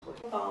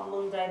on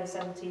Monday the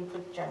 17th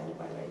of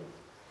January.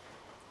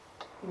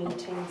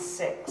 Meeting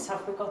 6.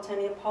 Have we got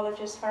any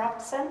apologies for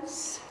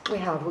absence? We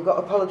have. We've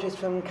got apologies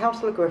from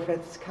Councillor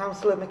Griffiths,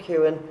 Councillor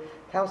McEwen,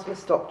 Councillor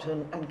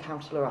Stockton and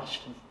Councillor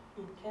Ashton.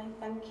 Okay,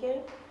 thank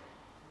you.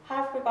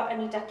 Have we got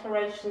any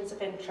declarations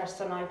of interest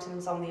on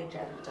items on the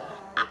agenda?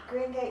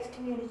 Green Gates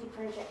Community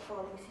Project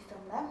for Lucy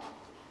Sumner.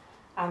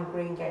 And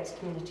Green Gates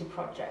Community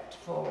Project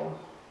for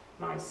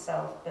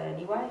myself,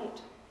 Bernie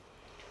Wade.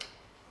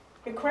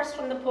 Request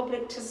from the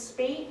public to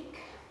speak.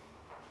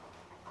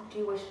 Do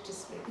you wish to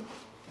speak?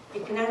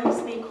 You can only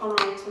speak on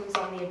items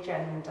on the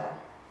agenda,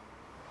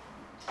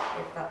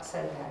 if that's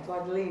okay. Do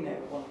I lean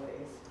over one of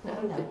these? No,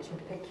 to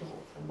pick you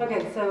up.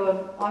 Okay,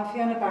 so I'm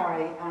Fiona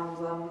Barry and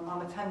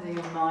I'm attending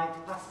in my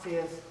capacity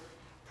as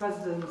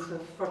President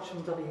of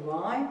Frodsham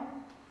WI.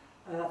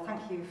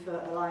 Thank you for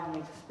allowing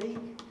me to speak.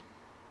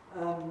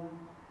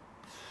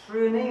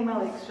 Through an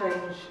email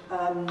exchange,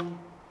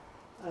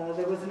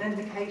 there was an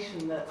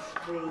indication that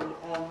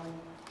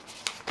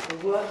the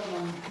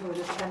workmen who had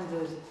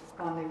attended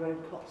Stanley Road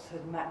Cops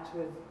had met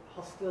with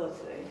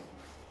hostility,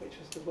 which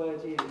was the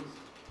word used.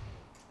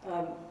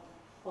 I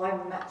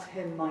met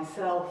him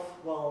myself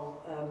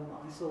while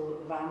I saw that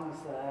the van was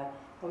there.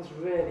 I was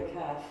really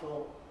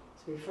careful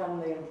to be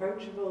friendly and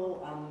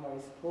approachable and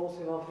very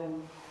supportive of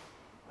him.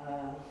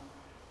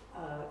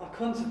 I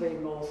couldn't have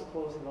been more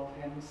supportive of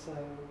him, so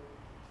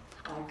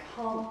I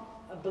can't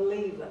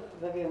believe that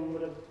Vivian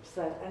would have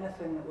said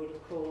anything that would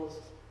have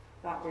caused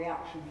that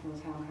reaction from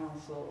the Town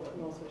Council at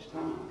Northwich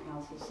Town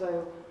Council.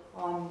 So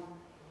I'm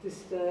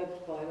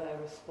disturbed by their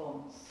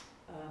response.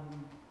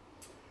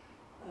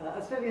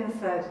 As Vivian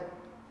said,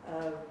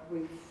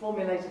 we've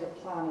formulated a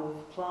plan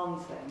of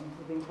planting.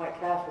 We've been quite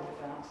careful with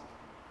that,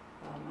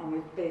 and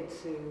we've bid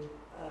to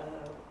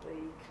the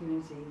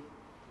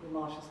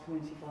Marshes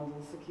Community Fund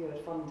and secured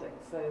funding.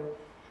 So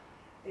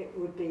it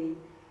would be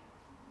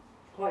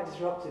quite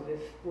disruptive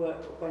if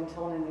work went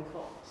on in the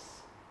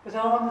copse. But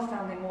our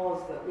understanding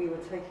was that we were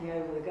taking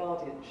over the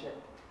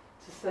guardianship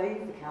to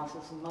save the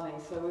council some money.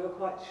 So we were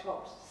quite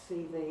shocked to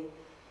see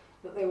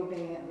that the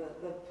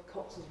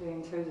copse was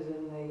being included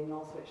in the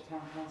Northwich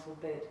Town Council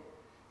bid.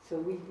 So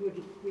we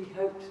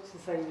hoped to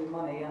save you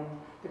money, and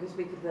because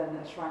we could then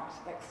attract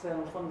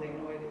external funding in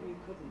a way that you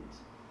couldn't.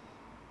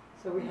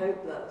 So we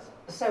hope that.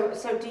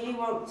 So do you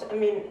want? I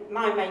mean,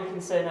 my main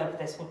concern over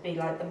this would be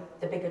like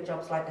the bigger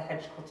jobs, like the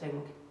hedge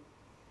cutting.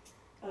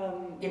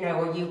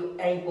 Are you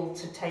able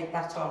to take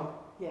that on?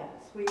 Yes,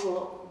 we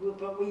will,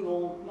 but we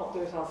will not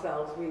do it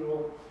ourselves. We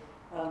will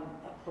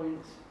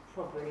appoint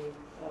probably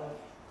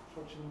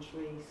Frodsham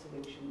Tree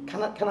Solutions.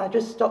 Can I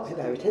just stop you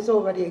there? It is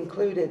already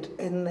included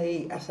in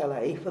the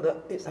SLA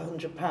it's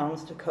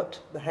 £100 to cut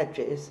the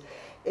hedges.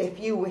 If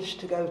you wish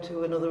to go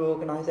to another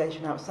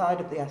organisation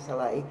outside of the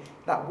SLA,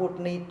 that would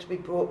need to be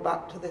brought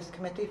back to this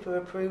committee for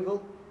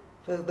approval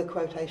for the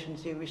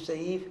quotations you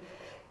receive.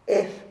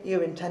 If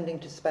you're intending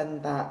to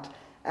spend that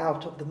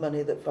out of the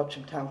money that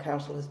Frodsham Town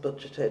Council has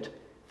budgeted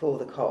for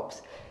the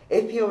COPs.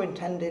 If you're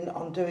intending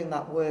on doing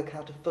that work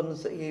out of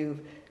funds that you've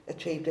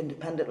achieved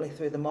independently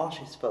through the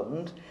Marshes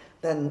Fund,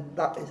 then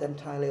that is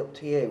entirely up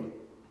to you.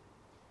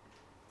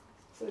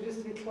 So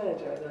just to be clear,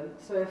 Joe, then,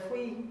 so if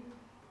we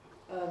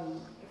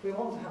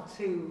want to have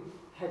 2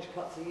 hedge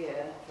cuts a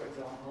year, for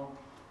example,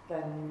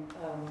 then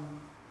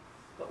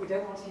but we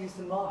don't want to use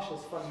the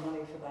Marshes Fund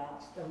money for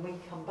that, then we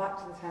come back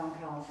to the Town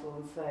Council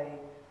and say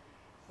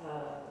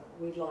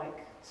we'd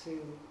like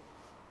to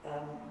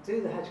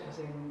do the hedge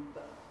cutting,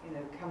 but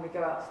can we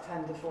go out to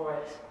tender for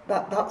it?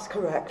 That's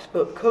correct,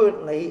 but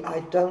currently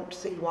I don't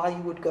see why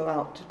you would go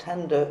out to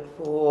tender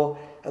for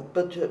a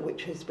budget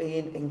which has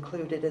been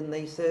included in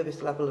the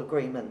service level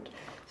agreement.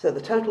 So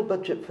the total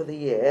budget for the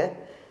year,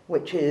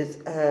 which is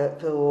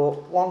for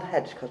 1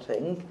 hedge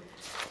cutting.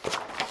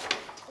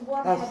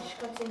 1 hedge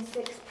cutting,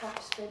 6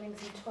 patch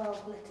trimmings and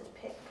 12 litter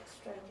pick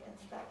stroke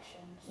inspections.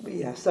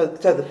 Yeah, so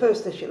the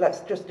first issue,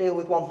 let's just deal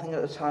with one thing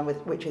at a time,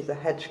 which is the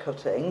hedge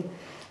cutting.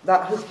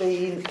 That has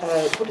been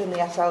put in the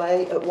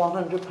SLA at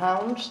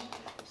 £100.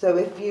 So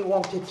if you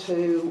wanted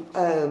to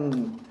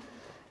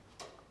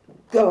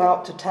go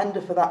out to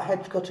tender for that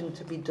hedge cutting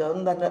to be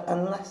done, then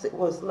unless it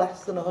was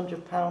less than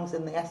 £100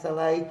 in the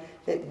SLA,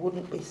 it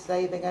wouldn't be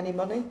saving any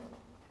money.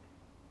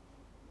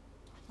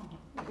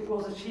 If it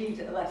was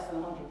achieved at less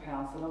than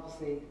 £100, then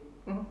obviously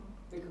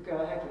we could go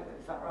ahead with it.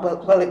 Is that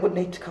right? Well, it would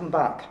need to come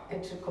back.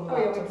 It should come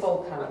back to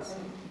full council.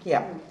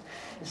 Yeah.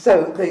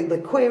 So the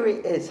query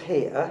is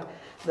here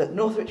that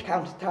Northwich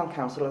Town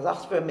Council has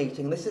asked for a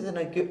meeting. This is an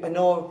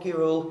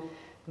inaugural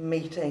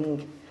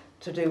meeting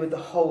to do with the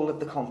whole of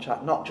the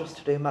contract, not just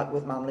to do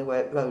with Manley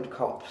Road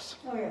Cops.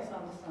 Oh yes, I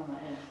understand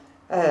that, yes.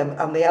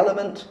 And the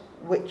element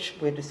which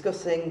we're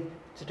discussing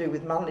to do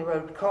with Manley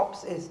Road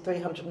Cops is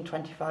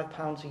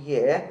 £325 a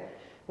year,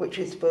 which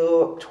is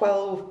for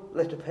 12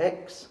 litter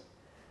picks,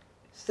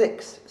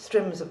 6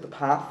 strims of the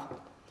path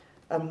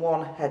and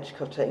 1 hedge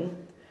cutting,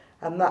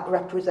 and that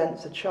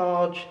represents a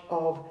charge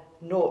of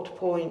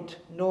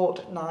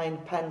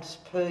 0.09 pence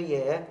per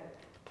year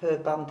per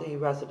Bandy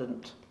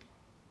resident.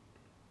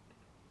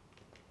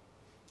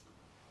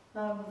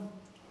 So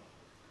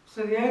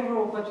the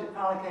overall budget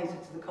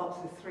allocated to the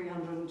COPs is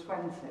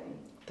 320.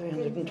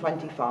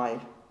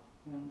 325.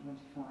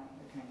 325,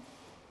 okay.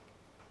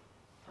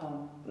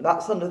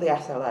 That's under the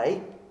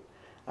SLA.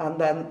 And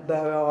then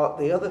there are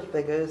the other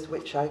figures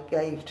which I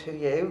gave to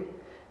you,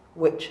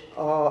 which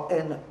are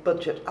in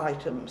budget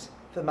items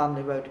for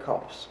Manley Road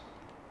COPs.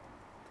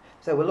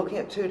 So we're looking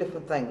at two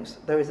different things.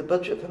 There is a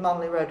budget for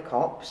Manley Road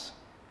COPs,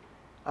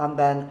 and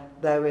then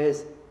there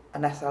is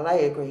an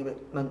SLA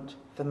agreement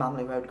for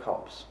Manley Road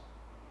COPs.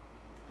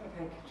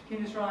 Okay, can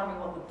you just remind me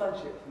what the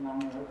budget for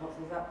Manley Road COPs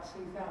is? That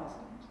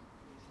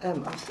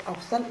 2,000?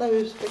 I've sent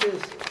those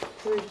figures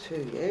through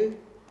to you.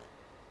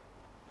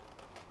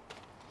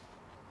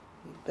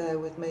 Bear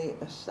with me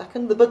a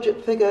second. The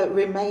budget figure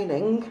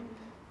remaining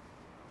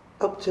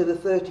up to the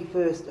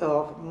 31st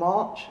of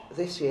March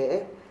this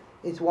year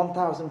is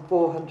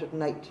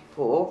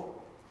 1,484.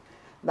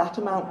 That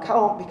amount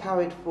can't be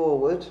carried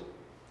forward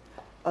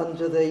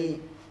under the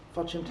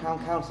Frodsham Town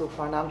Council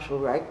financial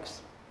regs.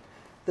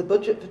 The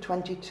budget for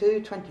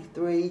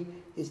 22-23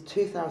 is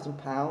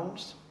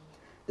 £2,000.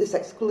 This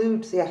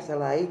excludes the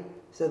SLA,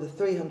 so the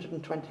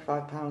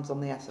 £325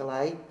 on the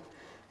SLA,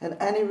 and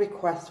any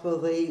request for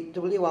the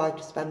WI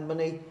to spend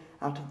money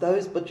out of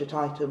those budget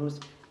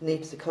items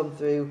needs to come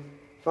through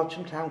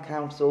Frodsham Town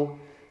Council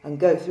and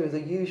go through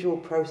the usual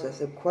process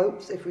of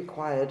quotes, if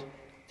required,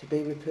 to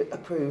be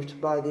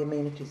approved by the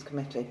Amenities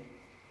Committee.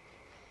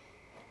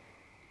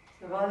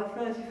 So by the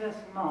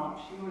 31st of March,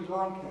 you would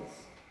like us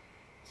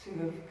to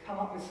have come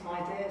up with some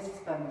ideas to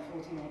spend the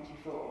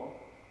 1484?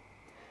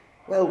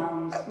 Well,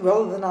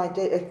 rather than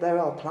if there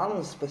are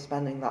plans for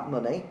spending that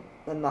money,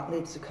 then that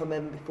needs to come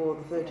in before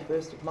the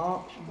 31st of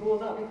March. Will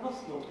that be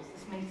possible?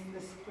 Because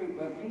this group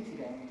won't meet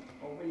again,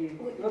 or you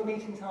won't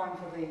meet in time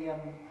for the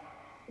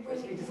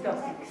as we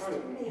discussed it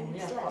through.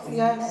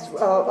 Yes,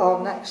 our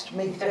next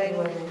meeting.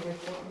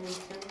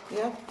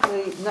 Yeah,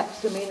 the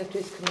next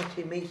Amenities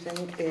Committee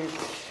meeting is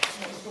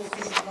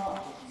 14th of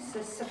March. So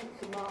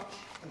 7th of March.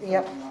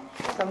 Yep,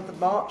 7th of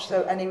March.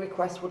 So any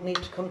request would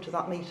need to come to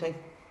that meeting,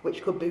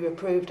 which could be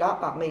approved at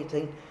that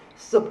meeting,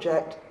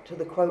 subject to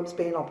the quotes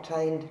being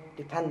obtained,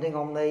 depending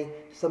on the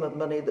sum of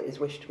money that is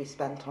wished to be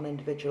spent on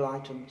individual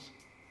items.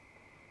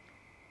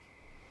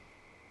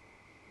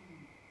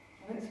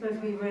 I don't suppose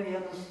we really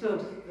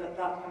understood that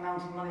that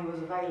amount of money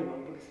was available,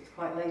 because it's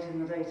quite late in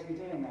the day to be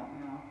doing that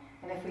now.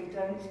 And if we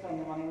don't spend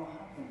the money, what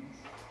happens?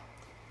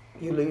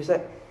 You lose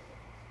it.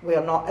 We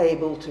are not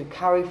able to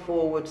carry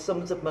forward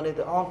sums of money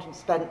that aren't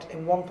spent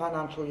in one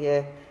financial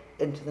year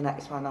into the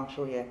next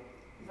financial year.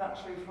 Is that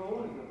true for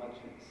all of the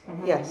budgets?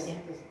 Mm-hmm. Yes. Yeah.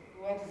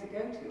 Where does it go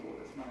to, all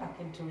this money? Back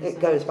into It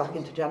reserves. goes back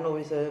into general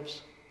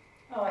reserves.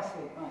 Oh, I see.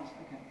 Right.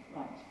 Okay.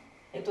 Right.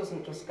 It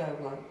doesn't just go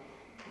like...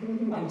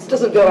 It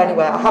doesn't go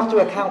anywhere. I have to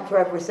account for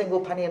every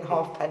single penny and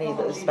half penny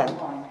that is spent.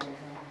 No.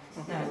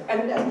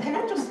 And can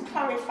I just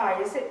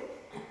clarify,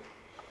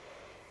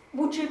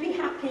 would you be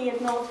happy if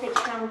Northwich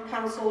Town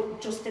Council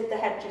just did the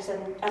hedges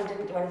and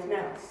didn't do anything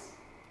else?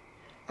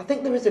 I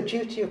think there is a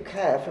duty of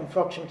care from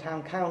Frodsham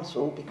Town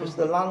Council, because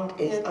the land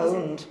is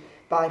owned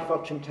by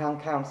Frodsham Town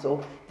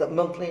Council, that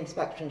monthly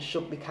inspections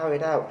should be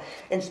carried out.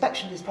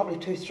 Inspection is probably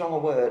too strong a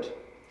word.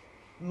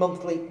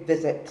 Monthly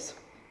visits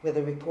with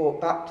a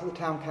report back to the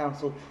Town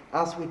Council,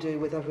 as we do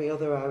with every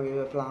other area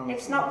of land.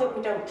 It's not that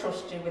we don't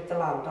trust you with the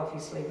land,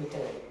 obviously we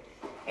do.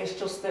 It's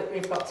just that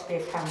we've got to be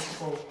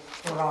accountable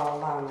for our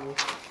land.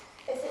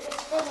 Is it the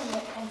swimming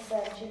that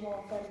concerns you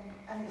more than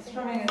anything?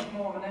 Swimming is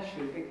more of an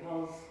issue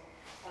because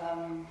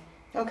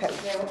Okay,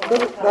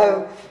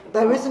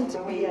 there isn't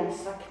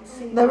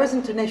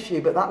an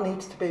issue, but that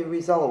needs to be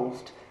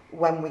resolved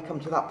when we come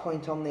to that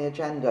point on the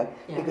agenda.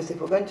 Yeah. Because if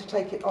we're going to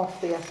take it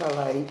off the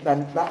SLA,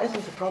 then that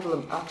isn't a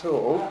problem at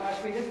all.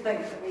 Actually, we did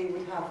think that we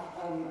would have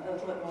a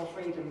little bit more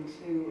freedom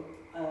to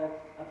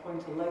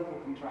appoint a local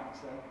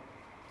contractor.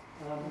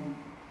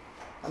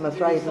 I'm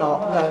afraid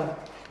not, no.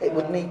 It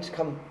would need to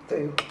come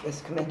through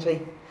this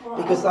committee,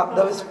 because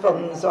those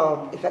funds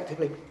are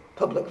effectively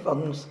public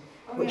funds,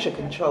 which are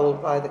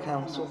controlled by the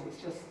council.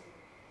 It's just,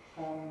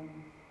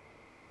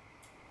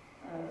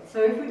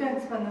 so if we don't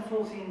spend the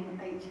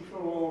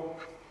 1484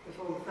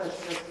 before the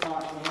 31st of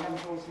March and then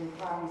 14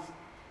 plans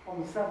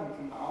on the 7th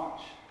of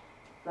March,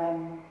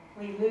 then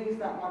we lose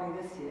that money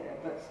this year,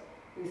 but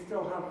we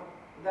still have,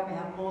 then we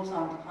have more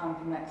time to plan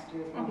for next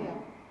year's money. Yeah.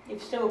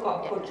 You've still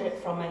got a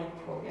budget from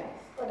April. Yes.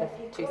 But if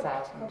you could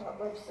 2000. come up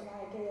with some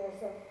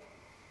ideas of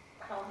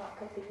how that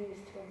could be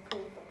used to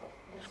improve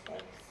the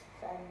space,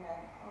 then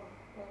I'll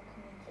welcome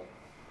you to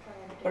try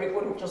and do But it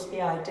wouldn't just be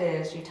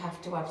ideas, you'd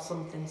have to have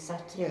something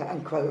set. Yeah,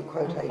 and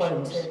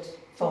quotations. Quoted Do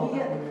for we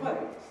get them. the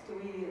quotes? Do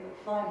we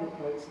find the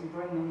quotes and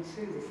bring them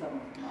to the 7th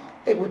of March?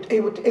 It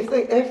would if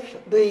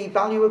the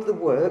value of the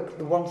work,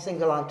 the one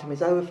single item,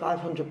 is over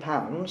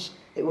 £500,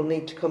 it will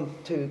need to come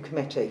to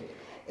committee.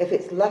 If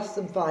it's less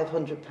than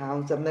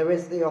 £500, then there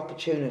is the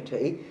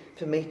opportunity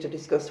for me to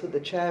discuss with the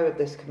chair of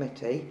this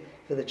committee,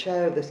 for the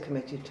chair of this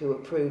committee to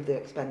approve the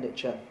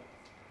expenditure.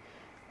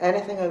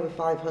 Anything over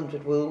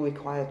 500 will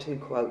require 2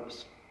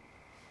 quotes.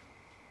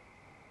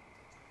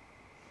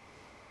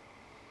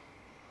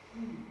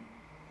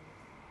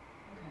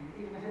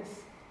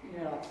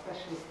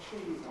 specialist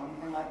trees or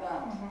anything like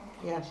that?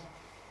 Yes.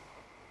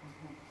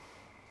 Okay.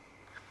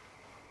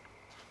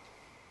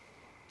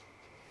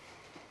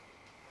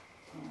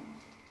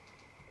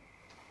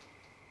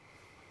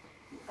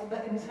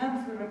 But in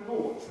terms of the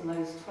reports and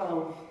those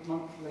 12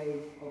 monthly,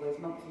 or those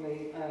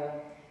monthly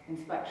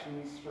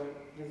inspections stroke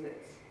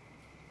visits,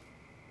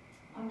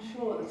 I'm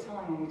sure at the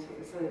time when we took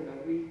this over,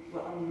 we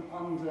were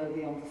under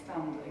the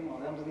understanding,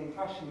 or under the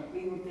impression that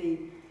we would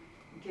be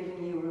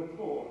giving you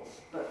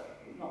reports, but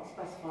not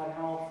specified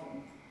how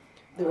often.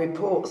 The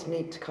reports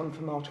need to come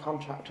from our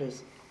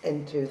contractors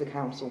into the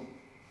council.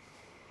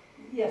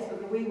 Yes,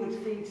 but we would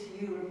feed to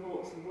you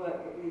reports of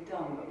work that we've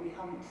done, but we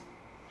haven't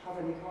had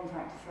any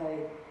contact to say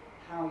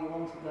how you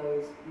wanted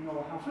those,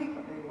 nor how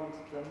frequently you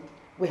wanted them.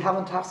 We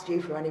haven't asked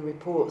you for any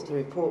reports. The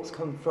reports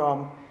come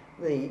from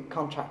the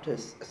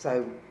contractors,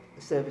 so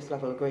the service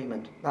level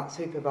agreement. That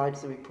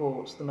supervises the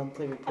reports, the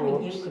monthly reports. I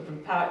mean,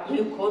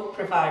 you could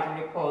provide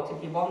a report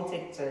if you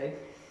wanted to.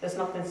 There's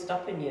nothing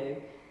stopping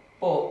you.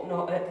 But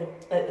not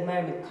at the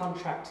moment,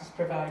 contractors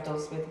provide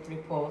us with a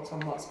report on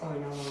what's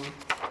going on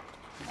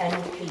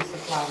any piece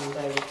of land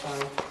owned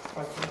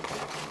by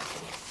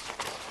council.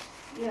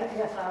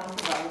 Yes, I understand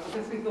that,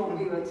 because we thought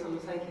we were sort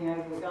of taking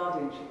over the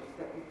guardianship,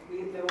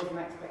 that there was an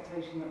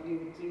expectation that we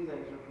would do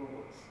those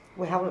reports.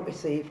 We haven't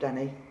received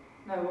any.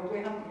 No, well, we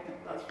haven't,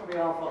 that's probably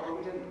our fault,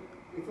 but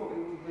we thought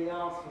we would be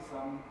asked for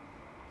some,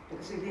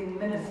 because we've been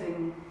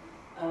menacing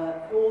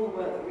all the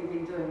work that we've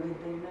been doing,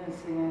 we've been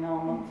menacing in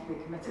our monthly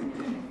committee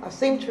meeting. I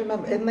seem to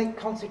remember in the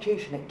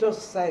constitution it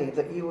does say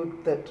that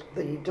that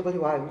the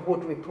WI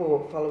would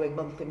report following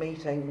monthly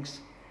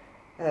meetings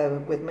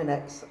with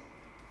minutes.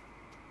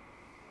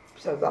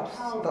 So that's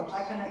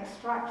I can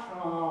extract from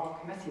our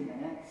committee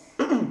minutes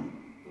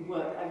the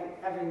work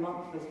every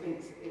month.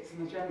 It's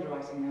an agenda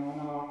item now on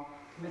our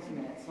committee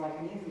minutes, so I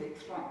can easily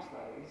extract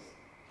those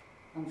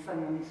and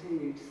send them to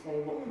you to say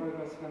what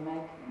progress we're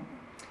making.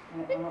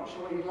 I'm not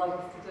sure what you'd like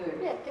us to do.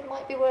 Yeah, it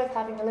might be worth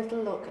having a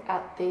little look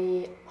at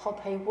the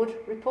Hobhay Wood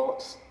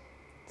reports.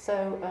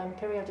 So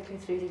periodically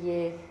through the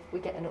year we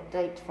get an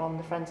update from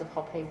the Friends of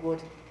Hobhay Wood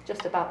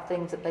just about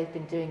things that they've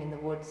been doing in the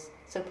woods.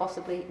 So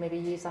possibly maybe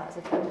use that as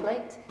a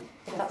template,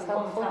 if that's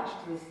helpful.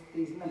 Attached to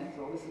these minutes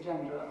or this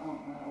agenda,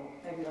 aren't they? Or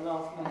maybe the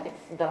last minute. I think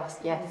the last,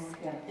 yes.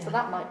 Yeah. So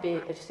that might be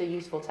just a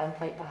useful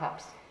template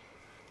perhaps.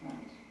 Right.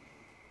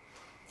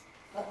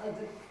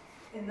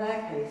 In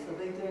their case, are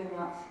they doing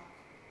that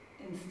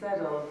instead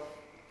of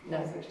No.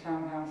 Frodsham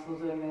Town Council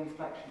doing the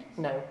inspections?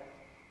 No,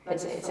 They're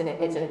it's just an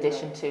addition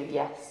supplementary to,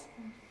 yes.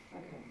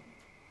 Okay.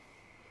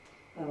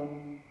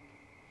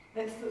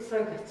 So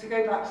to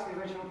go back to the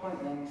original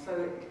point then, so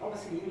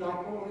obviously you like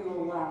all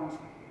your land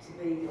to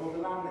be, or the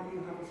land that you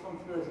have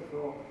responsibility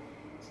for,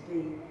 to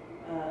be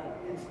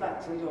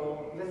inspected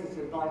or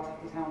visited by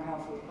the Town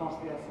Council as part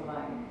of the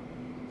SLA.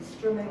 The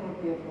strimming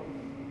would be a problem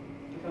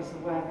because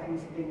of where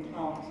things are being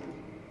planted.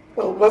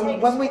 well,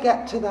 when we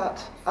get to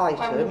that item,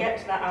 When we get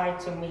to that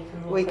item, we can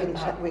look at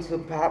that. we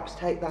could perhaps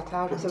take that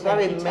out. It's a And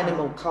very take it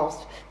minimal out.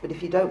 cost, but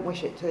if you don't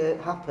wish it to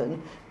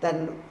happen,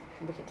 then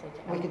We can take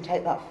it we out. can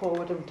take that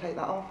forward and take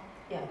that off.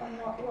 Yeah. And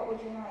what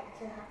would you like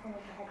to happen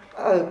with the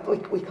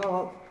hedge? We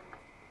can't.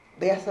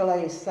 The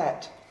SLA is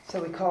set,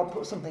 so we can't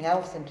put something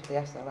else into the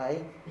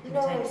SLA. We can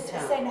No, take it's it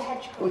out. saying the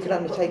hedge cutting. We can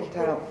only but take it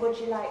out. Would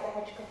you like the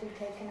hedge cutting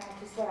taken out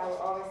as well,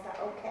 or is that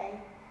okay?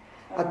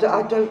 I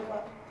don't.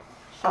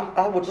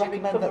 I would should we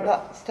recommend cover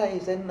that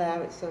stays in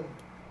there. It's I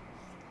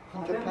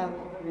don't £100. know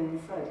what Vivian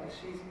said, because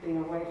she's been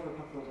away for a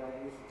couple of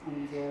days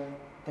and I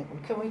think we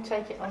Can we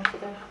take it onto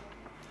the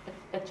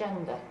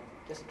agenda?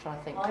 Just try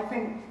to think. I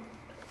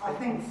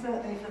think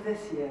certainly for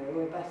this year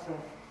we're better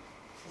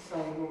to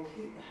say we'll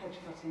keep the hedge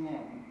cutting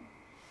in.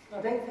 I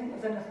don't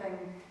think there's anything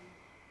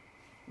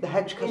The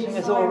hedge cutting has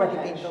inside already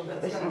the been hedge done for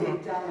that's this going to year.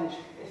 be damaged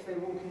if they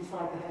walk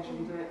inside the hedge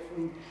and do it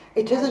from...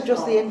 It isn't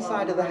just the Hedge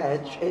inside of the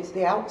outside. hedge, it's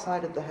the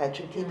outside of the hedge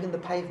and keeping the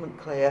pavement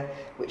clear,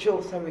 which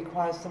also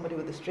requires somebody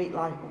with a street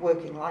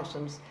working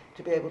licence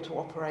to be able to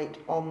operate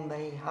on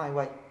the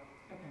highway.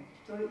 Okay.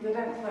 So they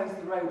don't close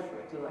the road for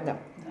it, do they? No.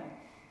 No.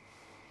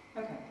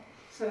 Okay.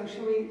 So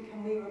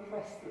can we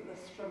request that the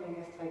strimming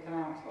is taken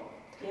out of?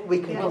 Yeah. We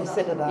can Yeah,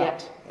 consider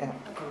that's- that. Yeah.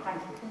 Okay,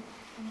 thank you.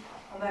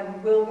 And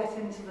then we'll get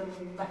into the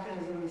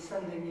mechanism of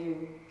sending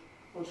you,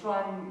 we'll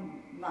try and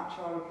match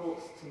our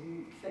reports to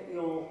fit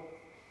your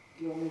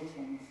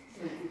meetings,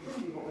 so you can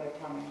see what we're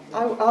planning to do.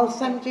 I'll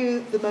send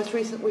you the most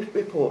recent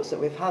reports that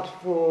we've had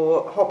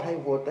for Hobhay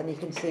Wood, then you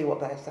can see what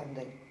they're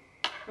sending.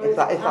 Well, if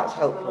that's it's attached to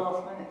helpful. the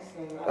last minute,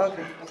 so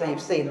Okay, so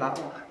you've seen that.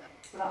 Yeah.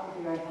 So that would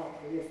be very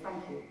helpful, yes,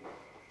 thank you.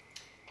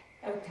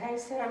 Okay,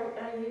 so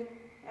are you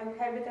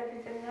okay with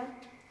everything now?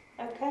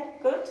 Okay,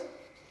 good.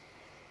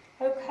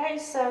 Okay,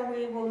 so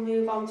we will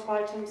move on to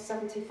item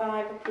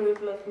 75,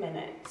 approval of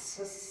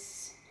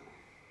minutes.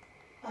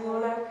 Are you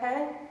all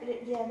okay?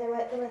 Yeah, there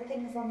were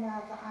things on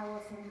there that I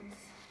wasn't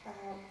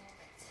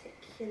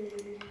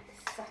particularly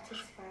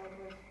satisfied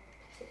with,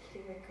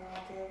 particularly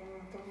regarding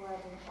the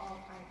wording of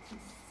item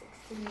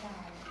 69.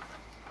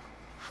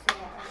 So I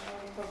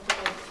will go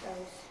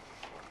those.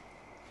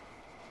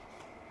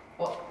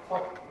 What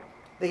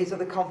These are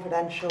the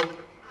confidential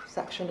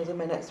section of the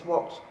minutes.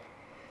 What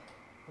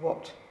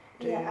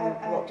do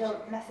I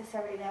don't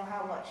necessarily know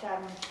how much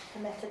I'm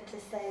permitted to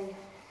say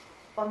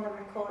on the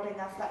recording,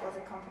 as that was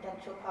a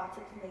confidential part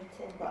of the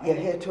meeting. But you're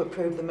here to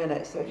approve the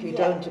minutes, so if you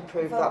Yeah, don't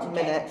approve vote that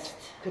minute, against.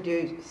 could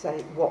you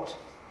say what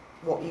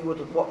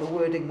the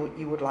wording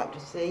you would like to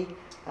see,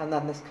 and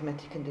then this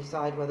committee can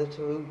decide whether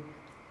to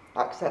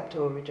accept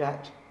or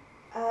reject?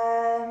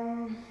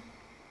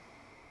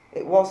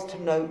 It was to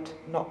note,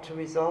 not to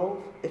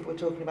resolve, if we're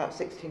talking about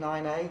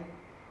 69A.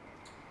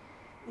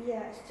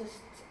 Yeah, it's just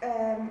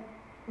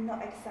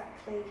not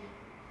exactly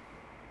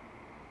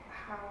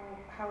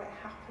how it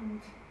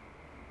happened.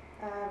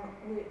 I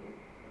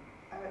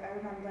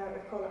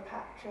recall that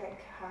Patrick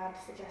had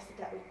suggested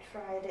that we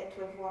tried it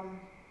with one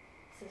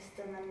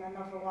system and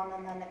another one,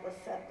 and then it was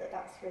said that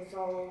that's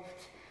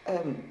resolved.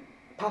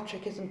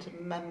 Patrick isn't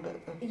a member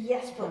of...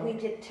 Yes, but we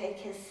did take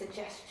his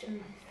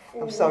suggestion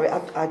forward. I'm sorry,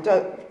 I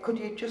don't... Could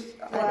you just...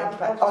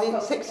 are you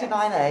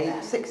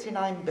 69A,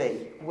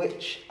 69B,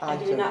 which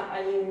item?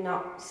 Are you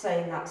not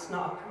saying that's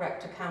not a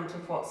correct account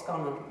of what's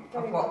gone on,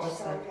 Very of what much was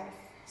so, said? yes.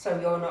 So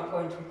you're not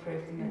going to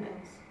approve the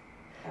minutes?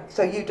 Okay.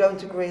 So you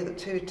don't agree that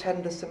 2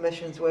 tender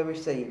submissions were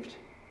received?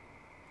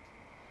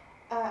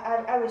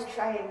 I was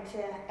trying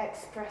to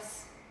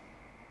express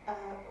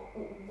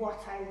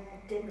what I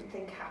didn't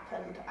think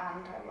happened,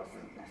 and I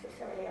wasn't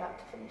necessarily allowed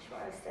to finish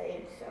what I was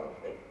saying. So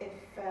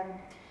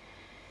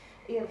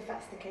if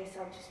that's the case,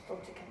 I'll just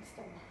vote against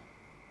them.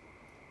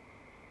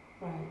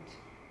 Right.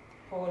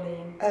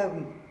 Pauline,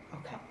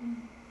 Okay.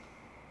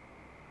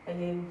 are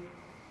you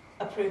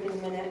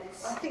approving the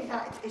minutes? I think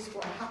that is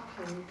what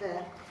happened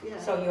there. Yeah.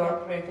 So you're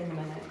approving the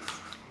minutes?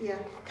 Yeah.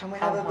 Can we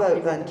I'm have a happy vote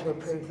with then the to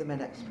minutes. approve the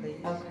minutes,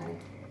 please? Okay.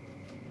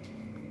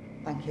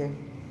 Thank you.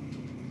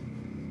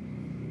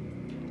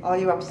 Are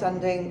you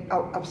abstaining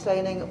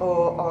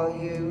or are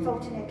you...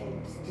 Voting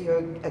against.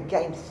 You're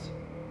against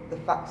the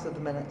facts of the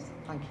minutes?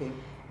 Thank you.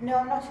 No,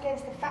 I'm not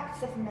against the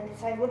facts of the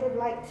minutes. I would have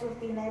liked to have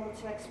been able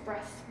to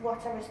express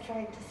what I was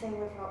trying to say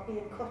without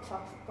being cut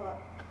off, but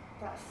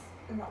that's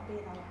not being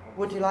allowed.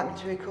 Would you like me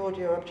to record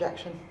your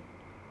objection?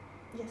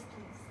 Yes,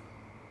 please.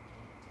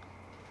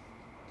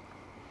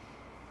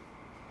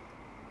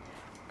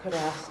 Could I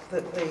ask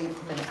that the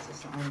minutes are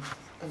signed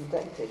and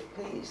dated,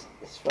 please?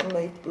 It's from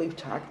the blue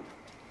tag.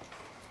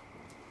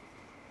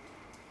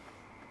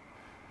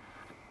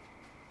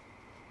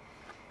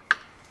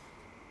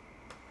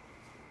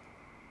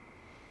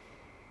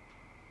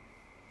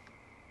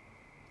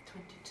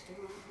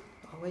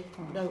 Are we?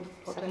 No.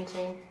 What date?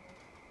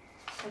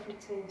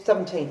 17.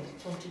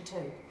 17th.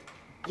 22.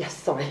 Yes,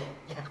 sorry.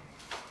 Yeah.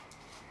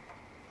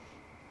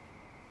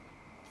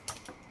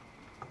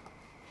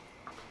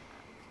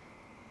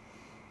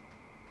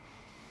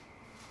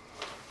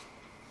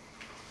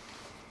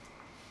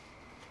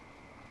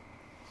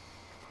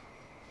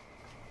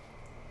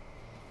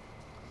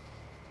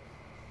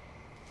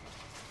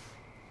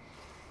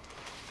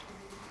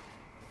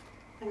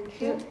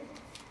 Thank you.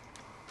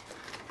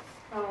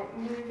 Right,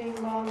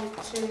 moving on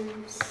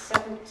to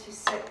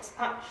 76,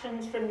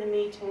 actions from the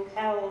meeting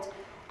held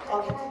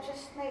on... Can I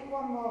just make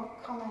one more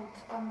comment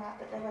on that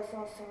there was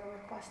also a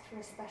request for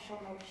a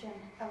special motion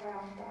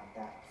around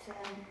that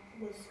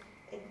was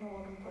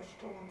ignored and pushed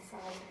to one side,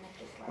 and I'd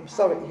just like I'm that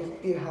sorry, noted.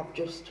 you have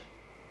just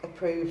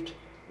approved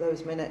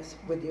those minutes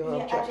with your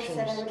Yeah, I just objections.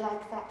 said I would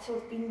like that to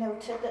have been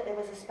noted, that there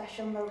was a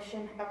special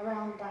motion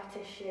around that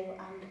issue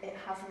and it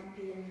hasn't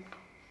been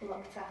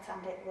looked at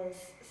and it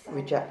was signed.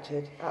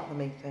 Rejected at the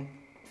meeting.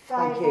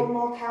 5 Thank you. or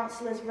more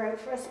councillors wrote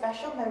for a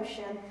special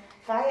motion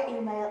via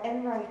email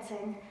in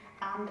writing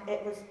and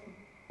it was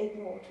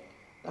ignored.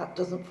 That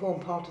doesn't form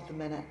part of the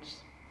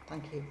minutes.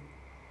 Thank you.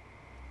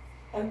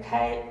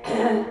 Okay,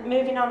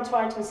 moving on to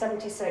item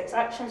 76,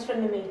 actions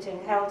from the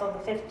meeting held on the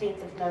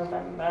 15th of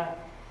November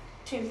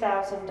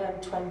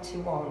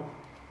 2021.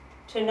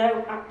 To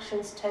note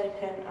actions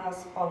taken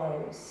as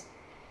follows.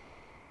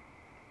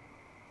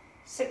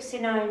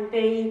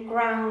 69B,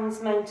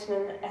 grounds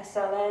maintenance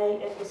SLA,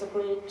 it was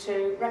agreed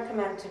to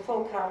recommend to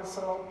full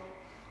council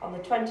on the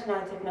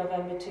 29th of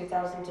November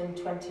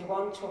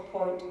 2021 to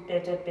appoint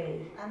bidder B.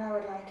 And I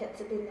would like it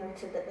to be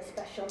noted that the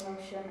special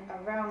motion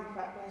around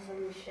that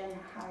resolution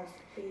has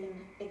been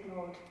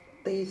ignored.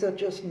 These are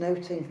just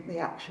noting the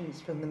actions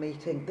from the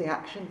meeting. The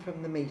action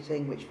from the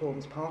meeting, which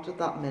forms part of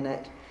that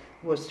minute,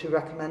 was to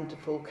recommend to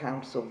full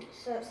council.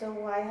 So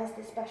why has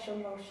the special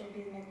motion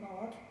been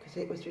ignored? Because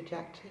it was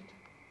rejected.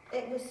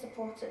 It was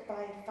supported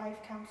by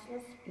 5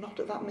 councillors. Not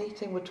at that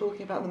meeting. We're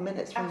talking about the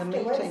minutes from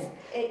Afterwards, the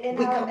meeting.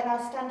 in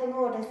our standing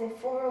orders, if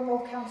 4 or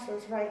more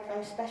councillors write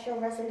a special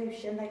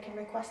resolution, they can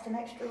request an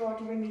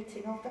extraordinary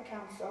meeting of the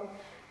council,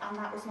 and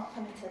that was not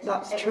permitted.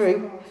 That's It was true.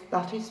 ignored.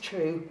 That is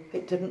true.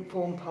 It didn't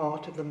form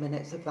part of the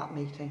minutes of that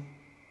meeting.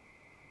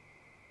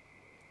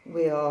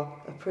 We are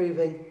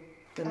approving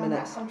the And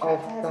minutes that of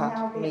contractor has now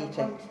that been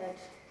meeting. appointed.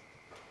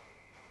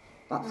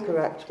 That's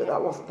correct, but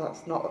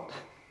that's not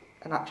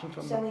an action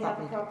from So we that have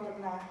a meeting.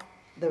 problem there.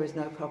 There is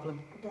no problem.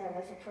 There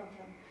is a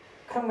problem.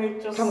 Can we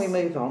just... Can we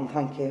move on?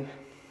 Thank you.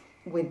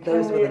 with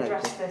those Can we were the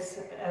address notices.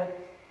 this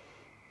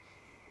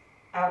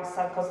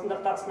outside,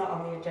 because that's not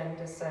on the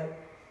agenda, so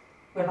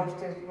we'll have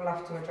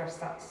to address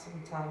that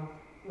sometime,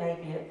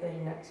 maybe at the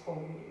next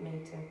full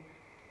meeting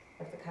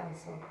of the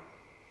council.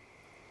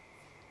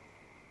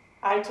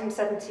 Item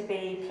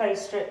 70B, Play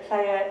Street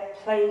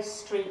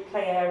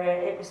Play Area.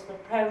 It was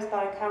proposed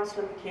by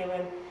Councillor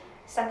McEwen,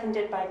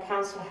 seconded by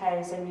Councillor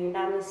Hayes, and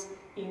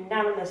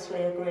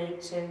unanimously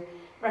agreed to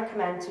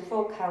recommend to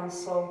full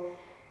council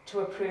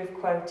to approve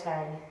quote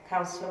A.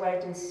 Councillor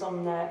Wade and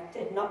Sumner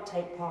did not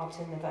take part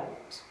in the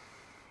vote.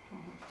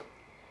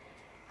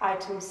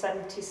 Item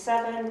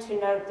 77, to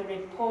note the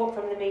report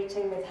from the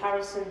meeting with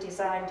Harrison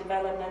Design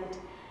Development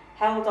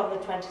held on the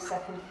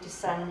 22nd of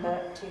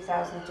December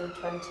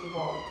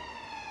 2021.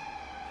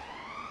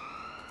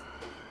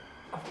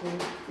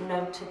 I've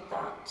noted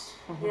that.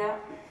 Yeah.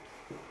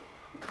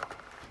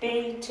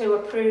 B, to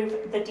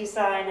approve the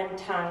design and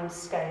time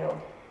scale.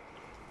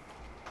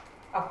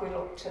 Have we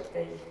looked at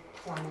the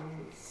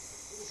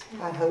plans?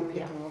 I hope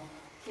you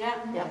Yeah.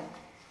 have. Yeah?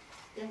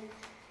 Yeah.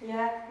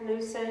 Yeah,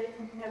 Lucy?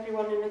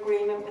 Everyone in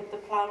agreement with the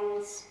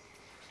plans?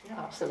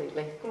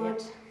 Absolutely.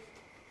 Good.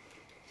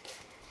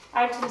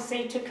 Item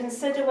C, to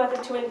consider whether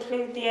to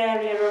include the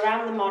area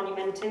around the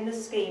monument in the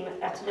scheme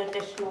at an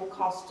additional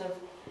cost of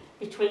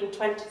between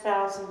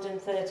 20,000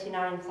 and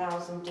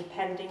 39,000,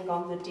 depending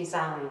on the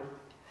design.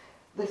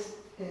 This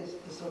is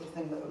the sort of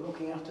thing that we're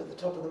looking at the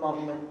top of the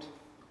monument.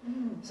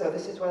 So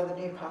this is where the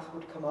new path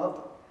would come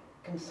up,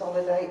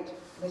 consolidate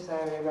this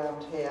area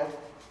around here.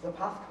 The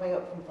path coming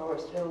up from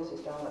Forest Hills is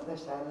down at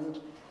this end,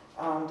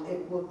 and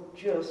it would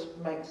just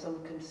make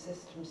some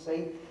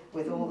consistency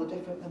with all the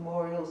different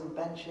memorials and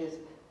benches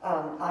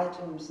and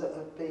items that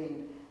have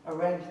been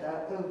arranged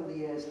there over the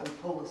years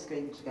and pull the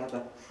scheme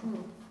together.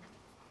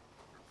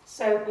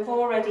 So we've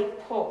already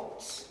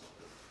put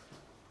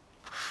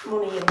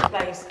money in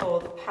place for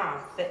the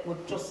path. It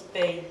would just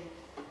be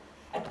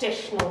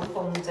additional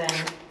funding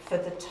for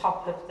the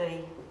top of the...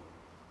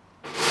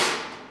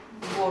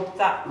 Would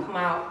that come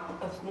out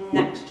of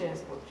next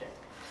year's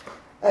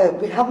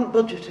budget? We haven't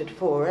budgeted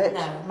for it.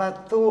 No. My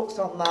thoughts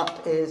on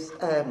that is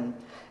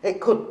it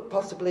could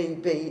possibly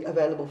be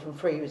available from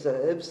free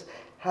reserves.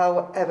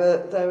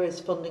 However, there is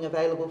funding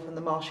available from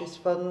the Marshes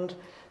Fund,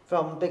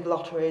 from big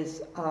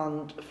lotteries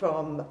and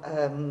from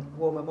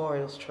War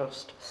Memorials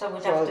Trust. So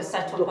we'd have to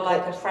set up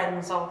like a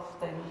Friends of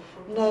thing?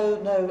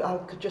 No, I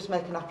could just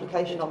make an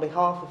application on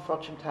behalf of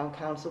Frodsham Town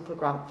Council for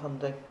grant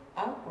funding.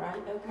 Oh,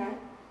 right, okay.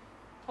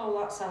 Oh,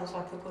 that sounds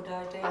like a good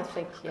idea. I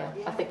think,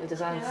 I think the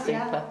design's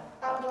Yeah. super.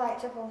 I would like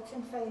to vote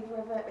in favour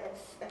of it.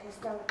 It's a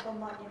historical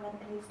monument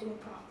and he's doing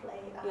properly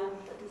and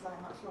the design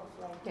looks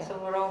lovely. Yeah. So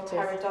we're all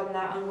carried on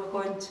that and we're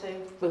going to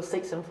We'll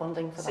seek some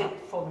funding for that. seek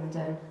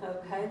funding.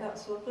 Okay,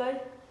 that's lovely.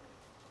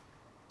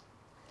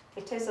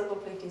 It is a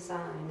lovely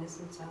design,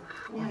 isn't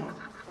it? Yeah.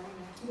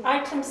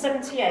 Item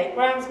 78,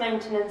 grounds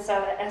maintenance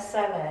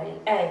SLA.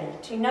 A,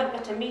 to note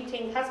that a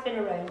meeting has been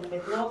arranged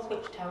with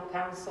Northwich Town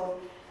Council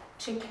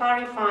to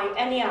clarify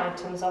any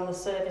items on the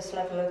service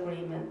level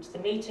agreement. The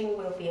meeting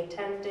will be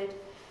attended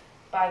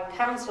by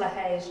Councillor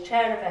Hayes,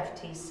 Chair of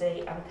FTC,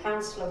 and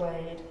Councillor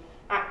Wade,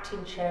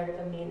 Acting Chair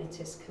of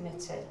Amenities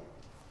Committee.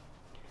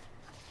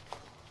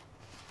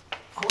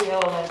 Are we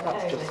all okay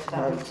That's with just a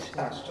that? note,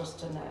 That's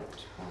just a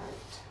note,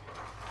 right.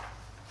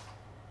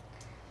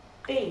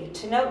 B,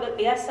 to note that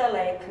the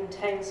SLA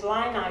contains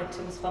line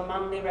items for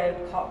Manley Road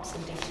copse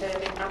and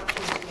determine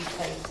action to be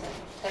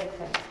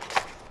taken.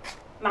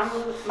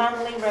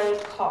 Manley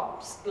Road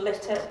copse,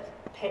 litter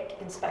pit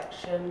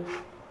inspection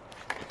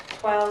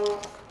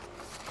 12,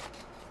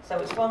 so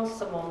it's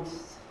once a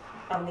month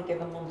and they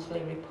give a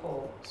monthly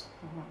report.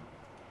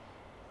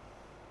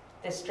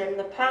 They trim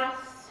the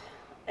path,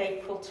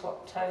 April to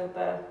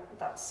October,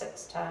 that's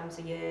 6 times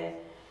a year,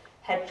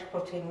 hedge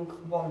cutting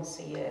once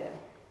a year.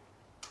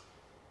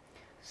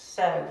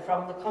 So,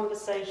 from the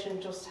conversation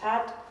just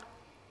had,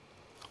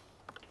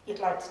 you'd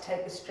like to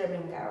take the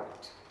strimming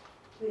out.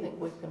 I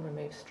think we can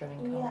remove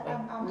strimming, Yeah,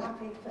 can't we? I'm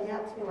happy for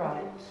that to be Right.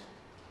 removed.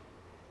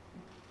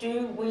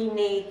 Do we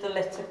need the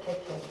litter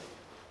picking?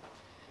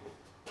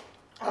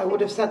 I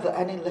would have said that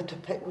any litter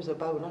pick was a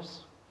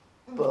bonus,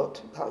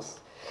 but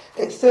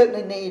it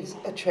certainly needs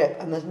a trip,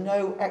 and there's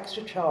no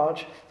extra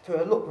charge for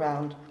a look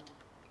round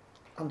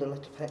and a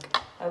litter pick.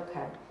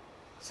 Okay.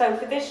 So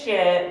for this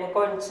year, we're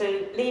going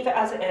to leave it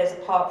as it is,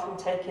 apart from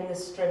taking the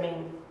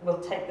strimming. We'll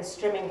take the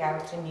strimming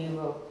out and you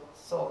will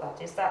sort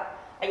that.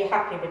 Are you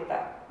happy with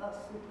that? That's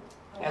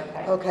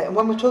Okay. Okay, and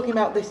when we're talking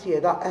about this year,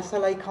 that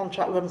SLA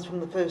contract runs from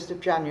the 1st of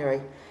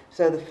January.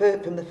 So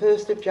from the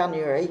 1st of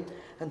January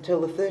until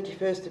the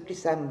 31st of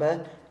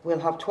December, we'll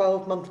have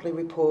 12 monthly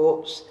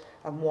reports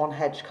and 1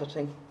 hedge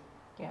cutting.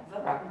 Yeah. Is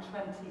that Right. from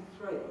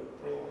 23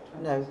 or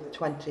 20? No,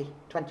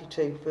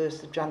 22,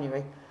 1st of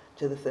January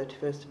to the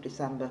 31st of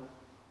December.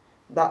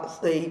 That's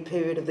the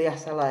period of the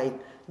SLA,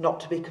 not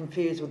to be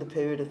confused with the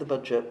period of the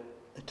budget.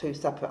 They're 2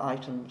 separate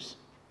items.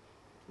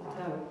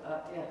 No,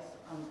 yes.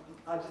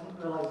 I didn't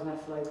realise an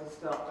SLA could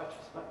start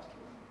retrospectively.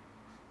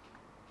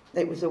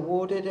 It was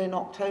awarded in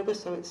October,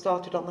 so it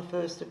started on the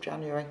 1st of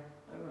January.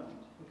 Oh, right,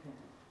 okay.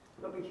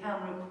 But we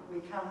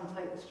can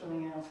take the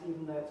stringing out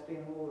even though it's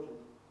been awarded.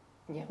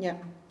 Yeah. Yeah.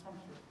 Thank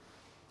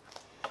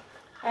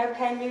you.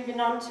 Okay, moving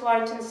on to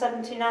item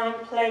 79,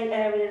 play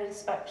area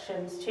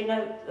inspections. To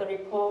note the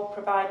report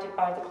provided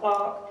by the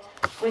clerk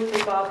with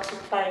regard to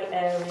play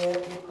area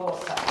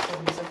report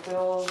sections. Have we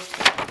all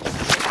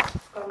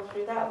gone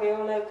through that? Are we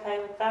all okay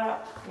with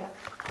that? Yeah.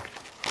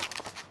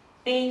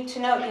 B, to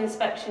note the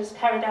inspections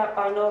carried out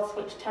by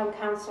Northwich Town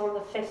Council on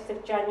the 5th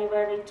of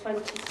January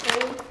 22.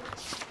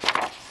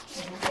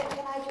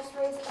 Can I just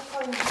raise a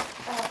point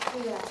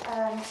here?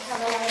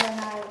 Caroline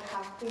and I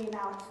have been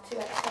out to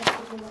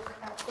extensively look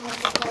at some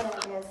of the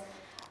play areas.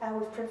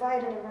 We've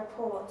provided a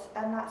report,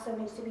 and that's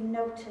only to be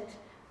noted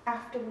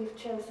after we've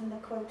chosen the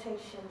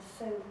quotations.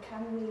 So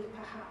can we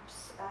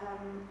perhaps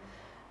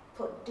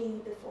put D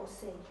before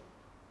C?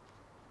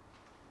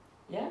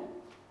 Yeah?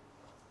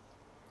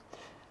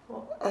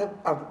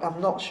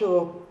 I'm not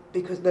sure,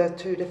 because there are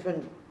two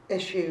different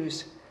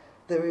issues.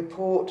 The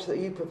report that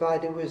you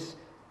provided was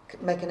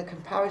making a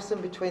comparison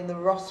between the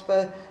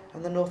ROSPA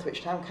and the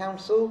Northwich Town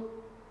Council,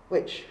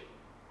 which,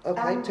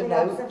 okay, and to the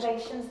note.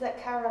 observations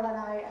that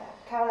Caroline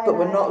But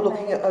we're and not I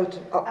looking made, at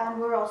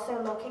and we're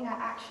also looking at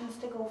actions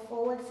to go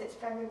forwards. It's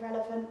very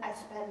relevant. I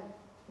spent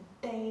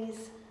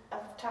days of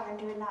time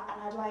doing that,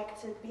 and I'd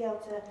like to be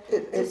able to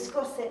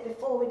discuss it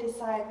before we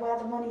decide where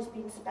the money's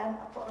been spent.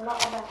 I put a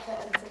lot of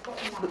effort into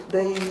putting that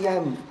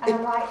and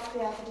I'd like to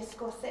be able to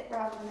discuss it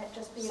rather than it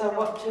just be... So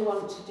what do you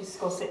want to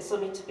discuss? It's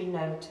only to be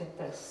noted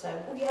this,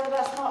 so... Yeah,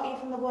 that's not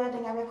even the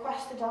wording I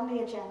requested on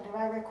the agenda.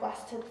 I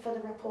requested for the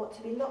report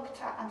to be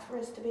looked at and for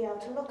us to be able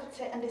to look at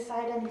it and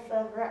decide any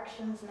further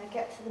actions, and I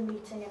get to the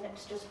meeting and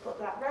it's just put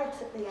that right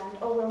at the end,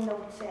 or we'll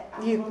note it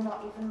and we'll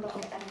not even look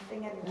at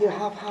anything in there. You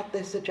have had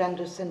this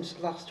agenda since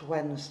last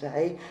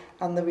Wednesday,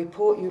 and the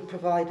report you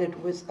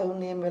provided was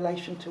only in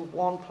relation to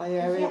one play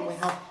area, and we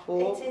have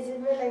four. It is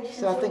in relation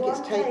So I to think one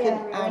it's taken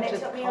area, out and it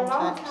of took me a long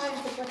context.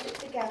 time to put it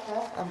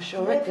together. I'm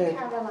sure with it did.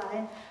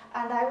 Caroline,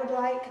 and I would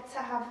like to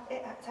have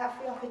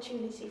the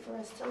opportunity for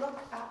us to look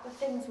at the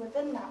things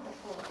within that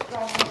report,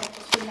 rather than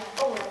just being like,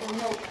 oh, I don't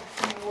know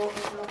this, and we won't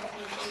even look at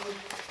anything.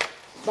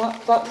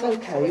 That's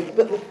okay,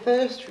 but the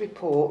first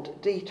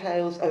report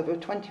details over a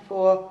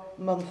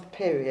 24-month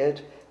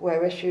period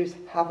where issues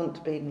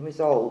haven't been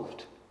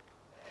resolved.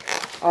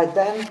 I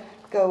then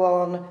go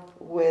on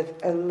with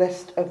a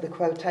list of the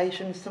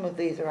quotations. Some of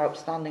these are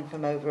outstanding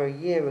from over a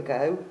year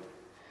ago,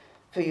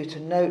 for you to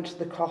note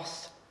the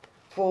costs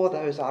for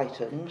those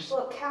items.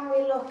 But can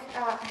we look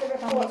at the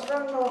reports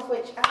from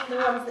Northwich and the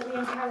ones that me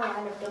and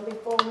Caroline have done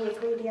before we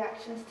agree the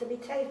actions to be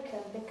taken?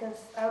 Because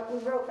we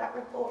wrote that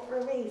report for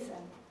a reason.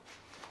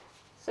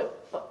 So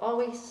are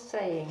we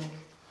saying,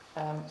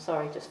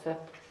 sorry, just for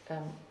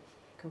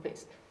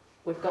complete,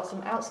 we've got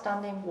some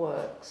outstanding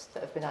works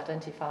that have been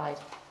identified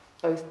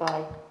both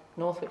by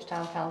Northwich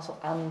Town Council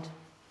and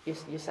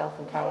yourself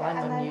and Caroline.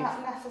 Yeah, and they're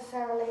not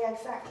necessarily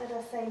exactly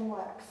the same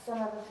works. Some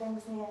of the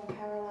things me and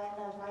Caroline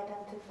have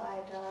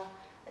identified are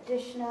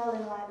additional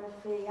in line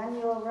with the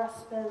annual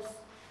ROSPAs.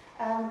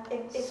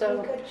 If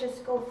we could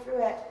just go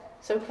through it.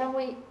 So can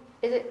we,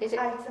 is it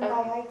item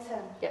by item?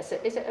 Yes, so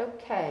is it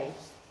okay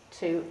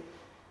to,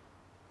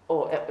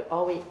 or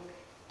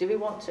do we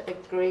want to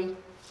agree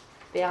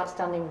the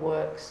outstanding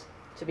works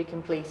to be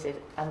completed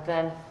and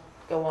then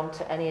go on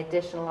to any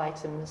additional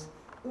items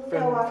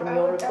from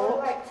your report? I would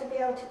like to be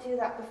able to do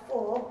that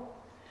before.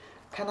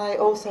 Can I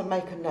also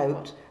make a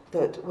note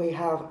that we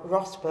have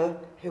ROSPA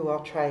who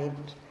are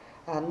trained,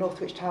 and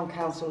Northwich Town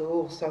Council who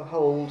also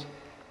hold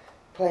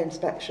play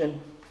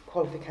inspection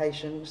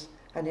qualifications,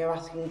 and you're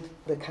asking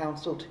the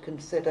council to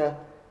consider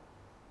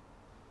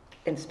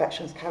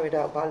inspections carried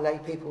out by lay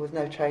people with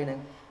no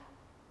training.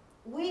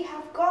 We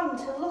have gone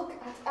to look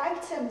at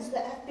items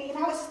that have been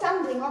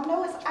outstanding on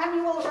Noah's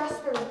annual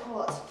ROSPA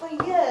reports for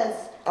years.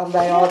 And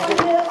they are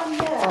detailed.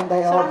 And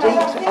they are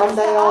detailed.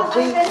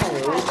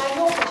 By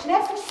Norwich, and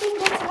every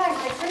single time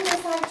I bring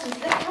this item to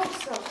the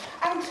council,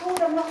 I'm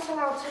told I'm not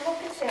allowed to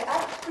look at it.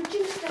 I've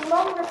produced a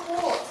long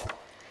report.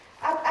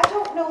 I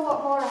don't know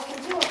what more I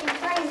can do. I've been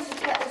trying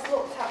to get this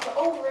looked at for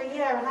over a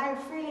year, and I'm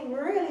feeling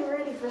really,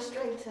 really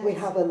frustrated. We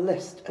have a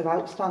list of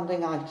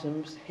outstanding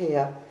items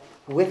here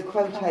with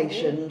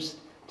quotations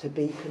to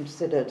be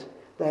considered.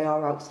 They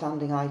are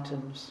outstanding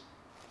items.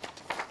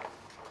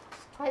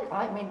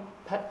 I mean,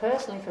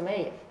 personally for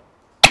me,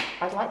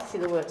 I'd like to see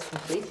the works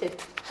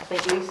completed. I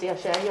think, Lucy, I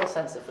share your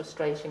sense of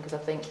frustration because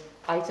I think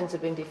items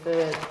have been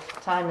deferred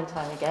time and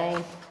time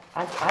again.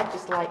 I'd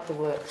just like the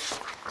works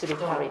to be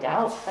carried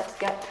out.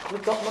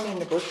 We've got money in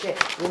the budget.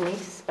 We need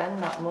to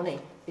spend that money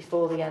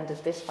before the end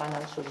of this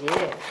financial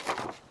year.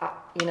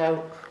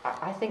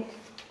 I think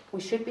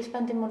we should be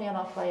spending money on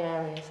our play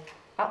areas.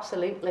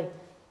 Absolutely.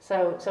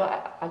 So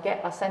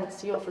I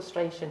sense your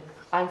frustration.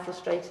 I'm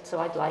frustrated, so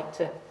I'd like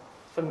to,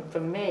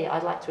 from me,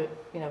 I'd like to,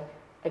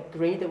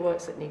 agree the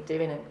works that need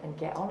doing and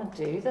get on and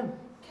do them.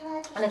 Can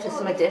I just and if there's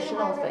some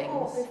additional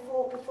things.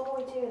 Before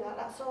we do that,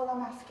 that's all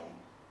I'm asking.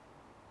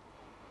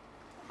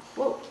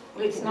 Well,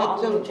 It's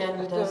not on the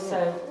agenda,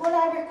 so Well,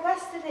 I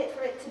requested it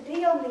for it to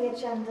be on the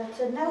agenda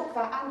to note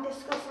that and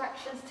discuss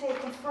actions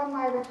taken from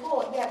my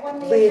report. Yet when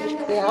the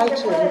agenda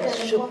has been worded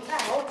and put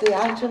out, the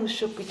items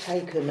should be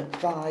taken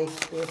by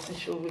the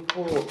official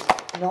report,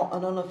 not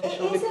an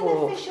unofficial it is report.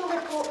 an official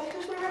report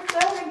because we're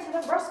referring to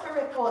the roster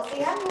reports.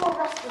 The annual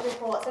roster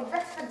reports are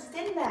referenced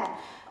in there.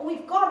 And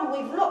we've gone and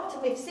we've looked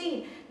and we've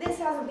seen this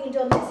hasn't been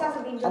done, this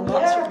hasn't been done, And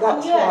year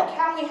upon year. why,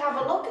 Can we have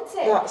a look at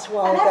it? that's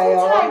why And they every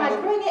are time on I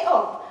the, bring it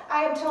up,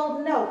 I am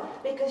told no,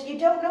 because you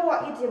don't know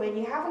what you're doing,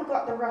 you haven't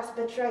got the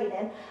RASPA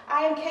training.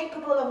 I am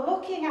capable of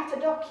looking at a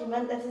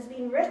document that has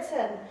been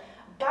written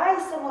by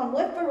someone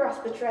with the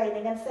RASPA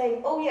training and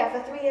saying, oh yeah,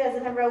 for 3 years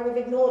in a row we've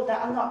ignored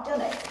that and not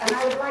done it, and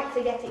I would like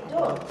to get it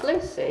done.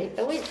 Lucy,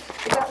 is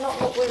that not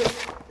what we were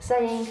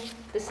saying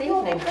this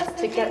evening? Because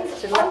To the get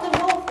things to on the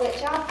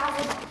Northwich aren't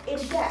as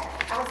in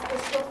depth as the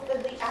stuff for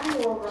the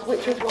annual RASPA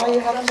which is why you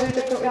have two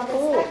different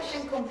reports.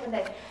 inspection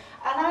company.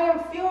 And I am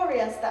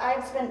furious that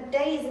I've spent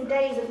days and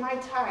days of my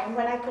time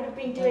when I could have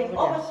been doing Nobody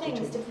other asked you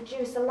things to. to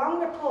produce a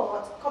long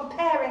report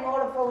comparing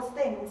all of those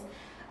things,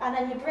 and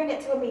then you bring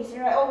it to a meeting,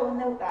 you're like, oh, we'll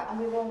note that, and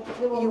we won't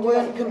You do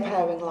weren't anything.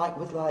 comparing like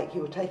with like,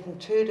 you were taking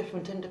two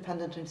different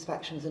independent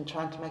inspections and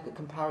trying to make a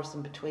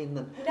comparison between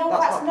them. No,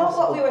 that's not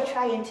what we were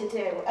trying to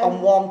do.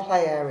 On one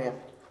play area.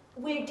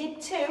 We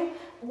did two.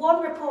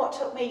 One report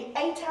took me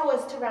 8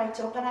 hours to write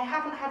up, and I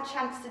haven't had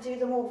chance to do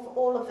them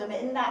all of them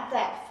in that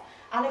depth.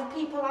 And if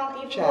people aren't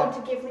even Chair. going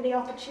to give me the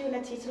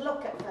opportunity to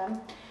look at them,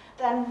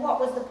 then what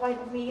was the point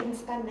of me even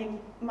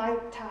spending my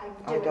time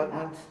doing I don't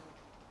that? know.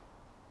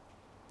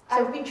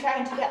 I've been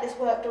trying to get this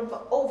work done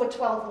for over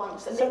 12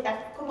 months, and So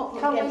I've come up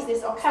can against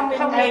this can we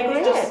obstacle. maybe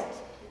agree just-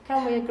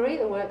 Can we agree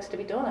the work's to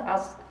be done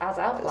as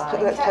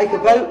outlined? Let's take a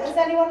vote. Has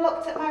anyone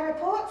looked at my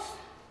reports?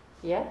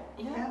 Yeah?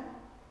 yeah.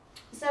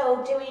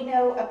 So do we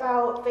know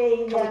about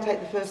the Can we take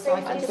the first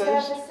item safety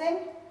first? servicing?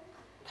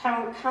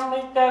 Can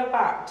we go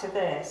back to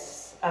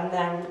this and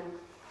then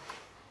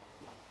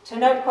to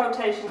note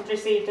quotations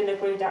received and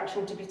agreed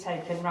action to be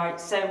taken, right?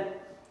 So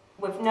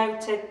we've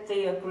noted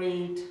the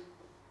agreed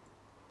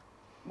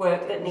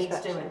work that needs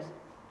doing.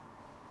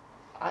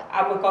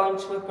 And we're going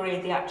to agree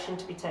the action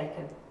to be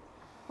taken.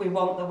 We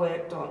want the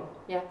work done.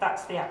 Yeah.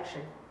 That's the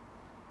action.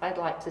 I'd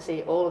like to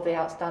see all of the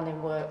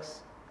outstanding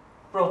works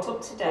Brought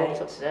up to date.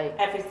 brought up to date.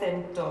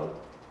 Everything done.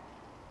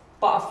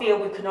 But I feel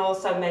we can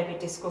also maybe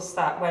discuss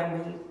that when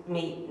we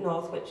meet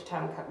Northwich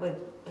Town with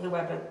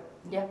whoever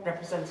Yeah.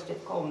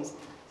 representative comes,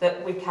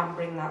 that we can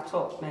bring that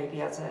up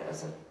maybe as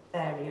an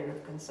area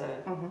of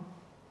concern. Mm-hmm.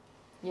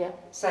 Yeah,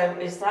 So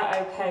is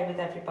that okay with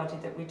everybody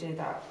that we do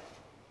that?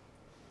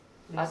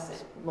 I'm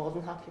Lucy? more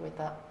than happy with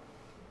that.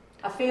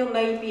 I feel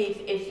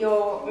maybe if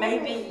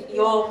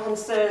your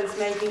concerns,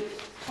 maybe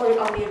put it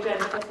on the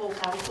agenda for full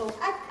council.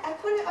 I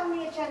put it on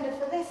the agenda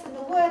for this, and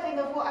the wording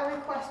of what I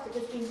requested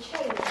has been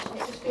changed, and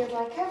it just feels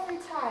like every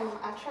time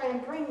I try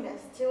and bring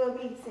this to a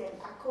meeting,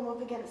 I come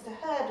up against a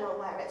hurdle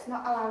where it's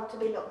not allowed to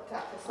be looked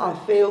at for I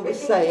some feel the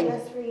same,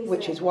 ridiculous reason.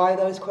 which is why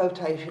those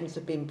quotations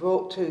have been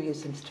brought to you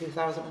since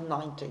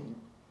 2019.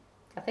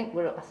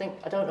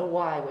 I don't know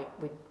why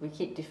we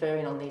keep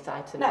deferring on these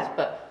items, No.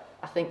 but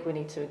I think we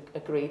need to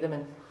agree them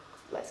and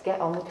let's get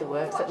on with the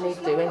works that need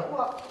Just doing. look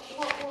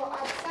at what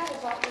I've said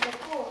about the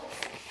reports,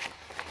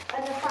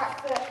 and the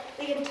fact that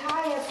the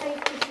entire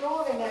safety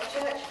flooring at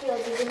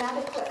Churchfield is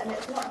inadequate and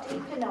it's not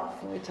deep enough.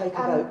 Can we take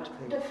a vote,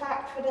 please? The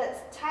fact that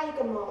it's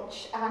tiger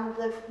mulch, and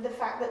the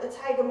fact that the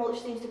tiger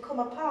mulch seems to come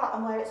apart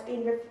and where it's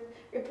been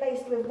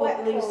replaced with wet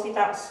But Lucy, coal.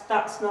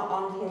 that's not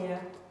on here.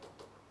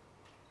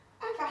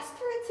 I've asked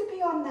for it to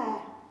be on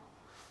there.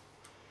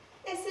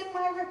 It's in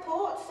my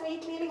report, so you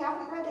clearly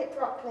haven't read it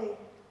properly.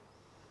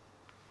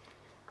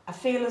 I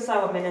feel as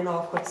though I'm in an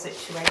awkward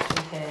situation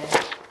here.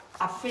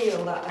 I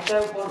feel that I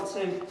don't want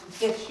to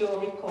dish your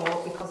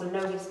report because I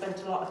know you've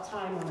spent a lot of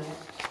time on it,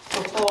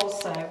 but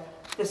also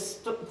there's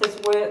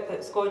work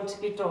that's going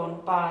to be done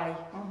by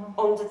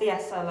under the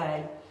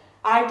SLA.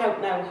 I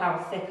don't know how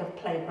thick a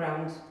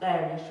playground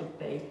area should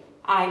be.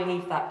 I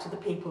leave that to the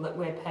people that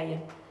we're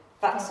paying.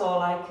 That's all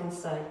I can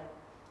say.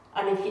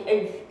 And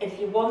if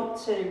you want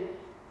to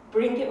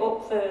bring it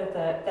up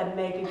further, then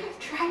maybe I've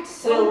tried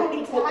so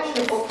many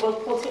times. we'll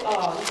put it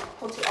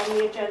on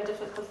the agenda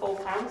for the full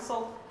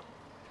council.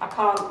 I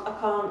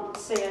can't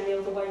see any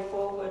other way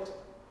forward.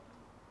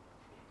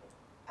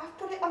 I've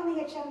put it on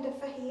the agenda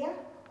for here,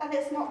 and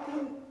it's not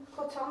been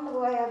put on the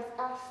way I've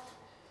asked.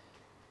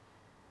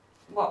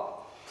 What?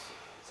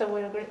 So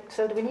we agree.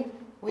 So do we need?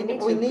 We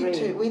need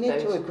to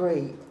those.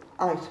 agree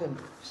item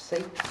C.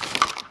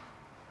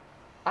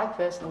 I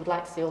personally would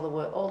like to see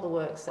all the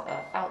works that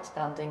are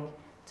outstanding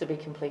to be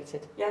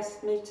completed.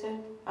 Yes, me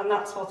too. And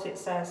that's what it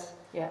says.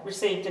 Yeah.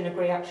 Received and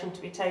agree action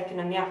to be taken,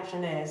 and the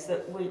action is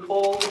that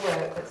all the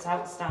work that's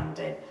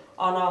outstanding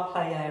on our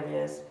play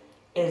areas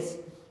is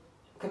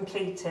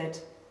completed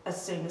as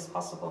soon as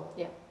possible.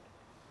 Yeah.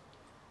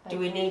 Do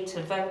we need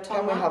to vote on that?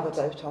 Can we have a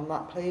vote on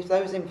that, please?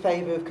 Those in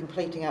favour of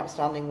completing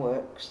outstanding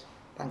works.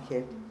 Thank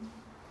you.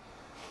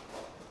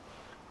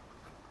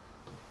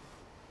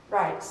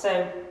 Right,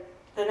 so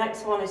The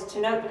next one is to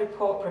note the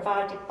report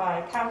provided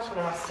by Councillor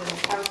Aston and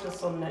Councillor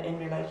Sumner in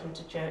relation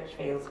to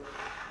Churchfields.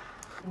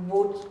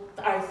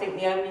 I think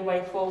the only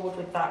way forward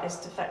with that is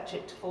to fetch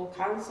it to full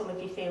council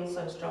if you feel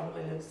so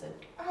strongly, Lucy.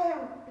 I am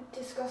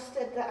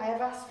disgusted that I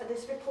have asked for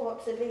this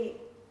report to be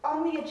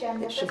on the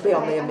agenda It should for be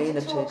on the tonight and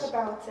amenities. to talk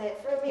about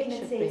it for It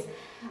should be. amenities.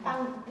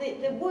 And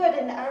the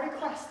wording that I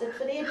requested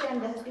for the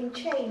agenda has been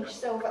changed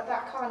so that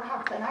that can't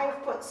happen. I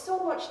have put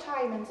so much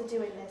time into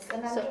doing this,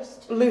 and I'm So-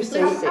 just... Lucy,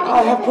 Lucy.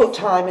 I have put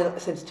time in,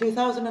 since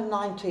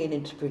 2019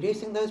 into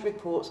producing those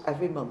reports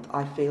every month.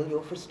 I feel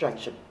your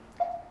frustration.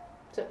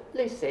 So,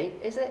 Lucy,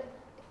 is it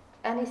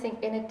anything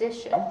in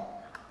addition?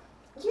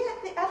 Yeah,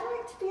 I'd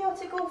like to be able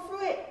to go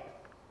through it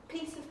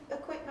piece of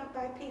equipment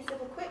by piece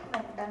of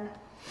equipment, and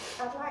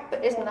I'd like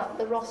But to... isn't that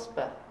the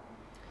ROSPA?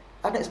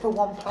 And it's for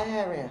one play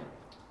area.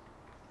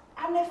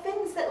 And the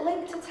things that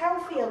link to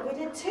Townfield, we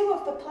did 2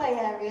 of the play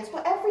areas,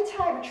 but every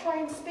time I try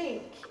and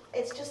speak,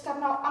 it's just I'm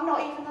not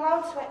even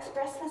allowed to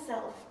express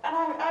myself, and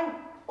I'm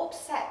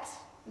upset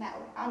now.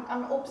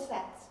 I'm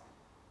upset.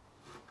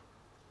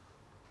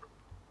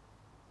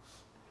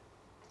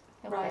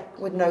 Right.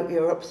 Would note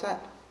you're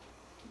upset.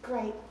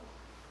 Great.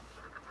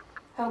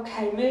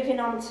 Okay, moving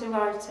on to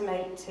item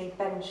 80,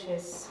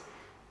 benches.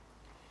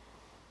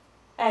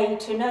 A,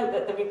 to note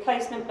that the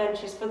replacement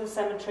benches for the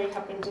cemetery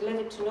have been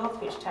delivered to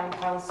Northwich Town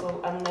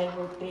Council and they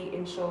will be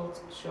installed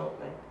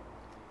shortly.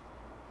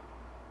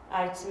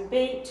 Item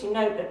B, to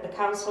note that the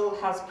council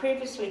has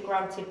previously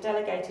granted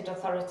delegated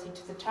authority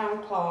to the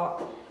town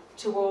clerk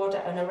to order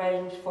and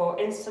arrange for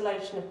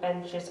installation of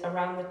benches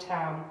around the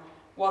town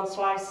once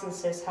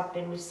licences have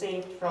been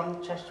received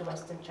from Cheshire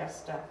West and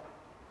Chester.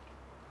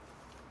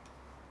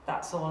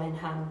 That's all in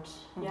hand,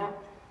 yeah.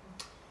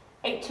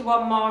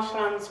 81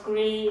 Marshlands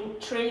Green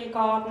Tree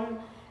Garden.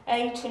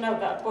 A, to note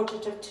that a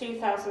budget of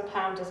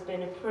 £2,000 has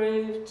been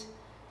approved.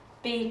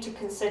 B, to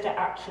consider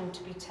action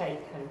to be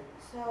taken.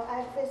 So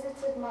I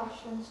visited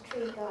Marshlands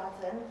Tree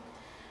Garden,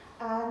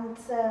 and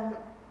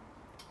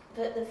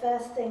the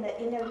first thing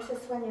that you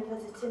notice when you're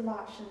visiting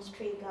Marshlands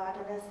Tree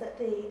Garden is that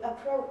the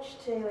approach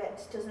to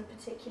it doesn't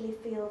particularly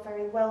feel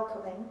very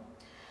welcoming.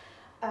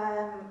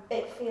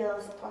 It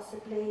feels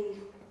possibly...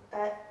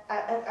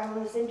 I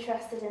was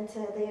interested into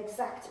the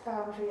exact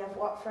boundary of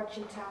what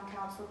Frodsham Town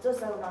Council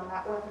does own on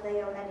that, whether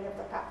they own any of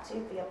the Path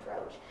 2B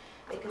approach,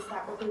 because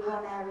that would be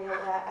one area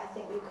where I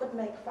think we could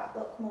make that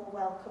look more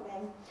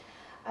welcoming.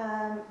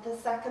 The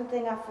second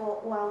thing I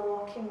thought while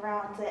walking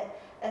around it,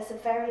 it's a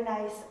very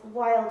nice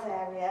wild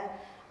area,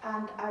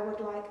 and I would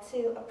like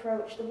to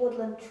approach the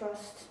Woodland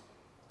Trust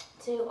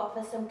to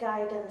offer some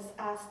guidance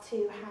as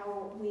to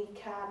how we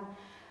can,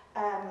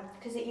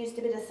 because it used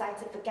to be the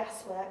site of the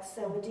gasworks,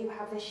 so we do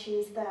have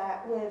issues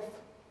there with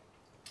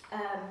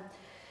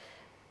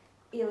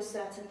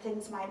certain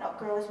things might not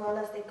grow as well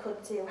as they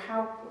could do.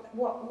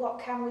 What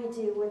can we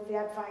do with the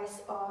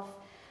advice of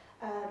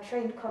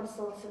trained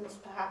consultants,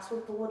 perhaps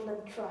with the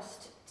Woodland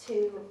Trust,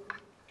 to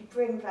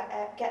bring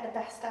that, get the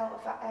best out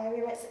of that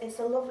area? It's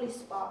a lovely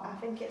spot. I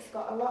think it's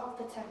got a lot of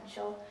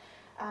potential,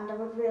 and I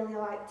would really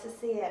like to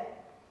see it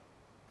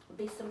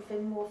be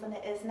something more than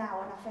it is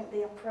now. And I think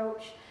the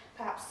approach,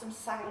 perhaps some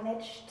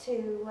signage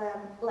to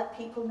let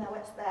people know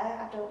it's there.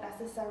 I don't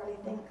necessarily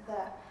think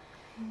that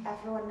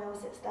everyone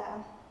knows it's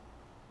there.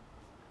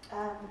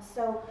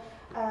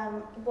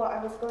 What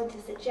I was going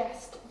to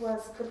suggest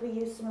was, could we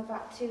use some of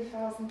that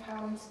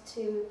 £2,000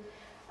 to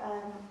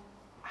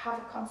have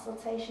a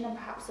consultation and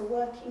perhaps a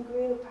working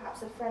group,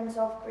 perhaps a Friends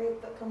of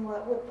group that can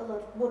work with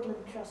the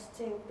Woodland Trust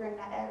to bring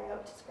that area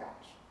up to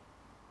scratch.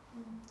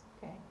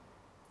 Okay.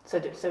 So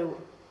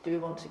do we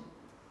want to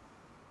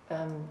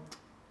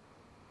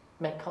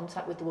make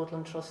contact with the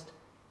Woodland Trust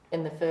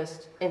in the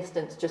first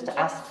instance, just to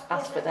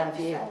ask for their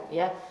view?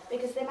 Yeah.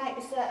 Because there might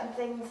be certain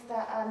things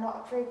that are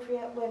not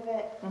appropriate with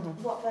it,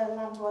 what the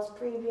land was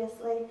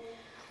previously.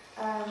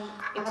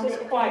 It is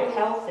quite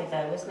healthy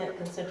though, isn't it,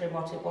 considering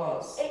what it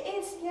was? It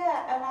is,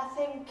 yeah, and I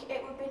think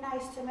it would be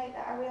nice to make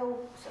that a real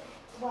sort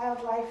of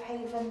wildlife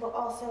haven, but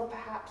also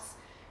perhaps,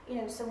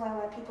 somewhere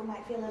where people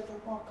might feel a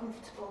little more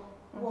comfortable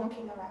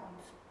walking around.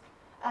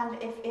 And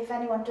if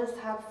anyone does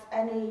have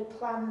any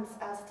plans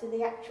as to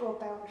the actual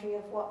boundary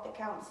of what the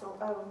council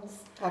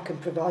owns, I can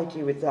provide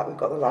you with that. We've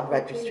got the land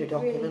registry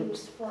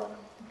documents. Really Okay.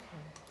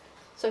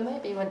 So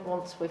maybe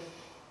once we've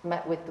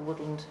met with the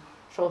Woodland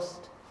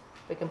Trust,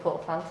 we can put a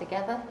plan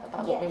together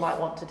about what we might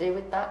want to do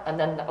with that, and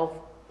then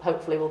that'll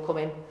hopefully will come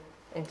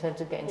in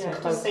terms of getting some it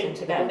does quotes seem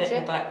into to the get a bit budget.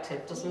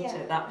 neglected, doesn't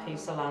it, that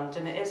piece of land?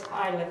 And it is,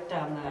 I live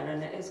down there,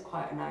 and it is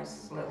quite a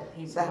nice little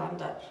piece of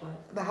land actually.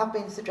 There have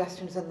been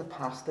suggestions in the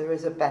past. There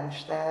is a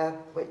bench there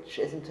which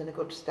isn't in a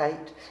good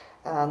state,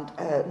 and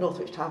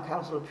Northwich Town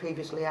Council had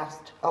previously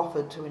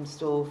offered to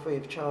install free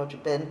of charge a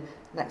bin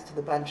next to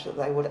the bench that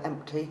they would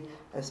empty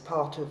as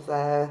part of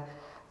their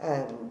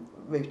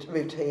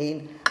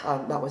routine,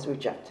 and that was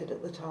rejected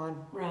at the time.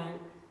 Right.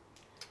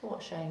 What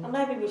a shame. And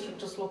maybe we should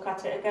just look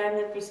at it again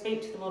if we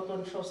speak to the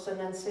Woodland Trust and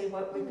then see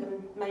what we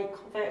can make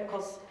of it,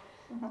 because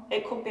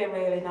It could be a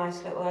really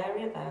nice little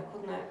area there,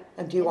 couldn't it?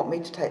 And do you want me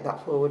to take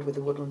that forward with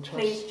the Woodland Trust?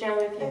 Please, Jo,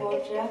 if you would,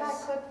 If I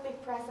yes. could be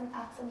present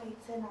at a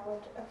meeting, I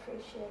would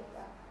appreciate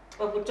that.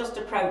 Well, we'll just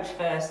approach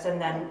first and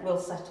then we'll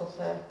set up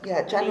a...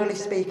 Yeah, generally meeting.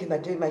 speaking, they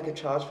do make a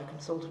charge for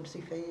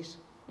consultancy fees.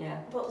 Yeah.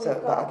 But So,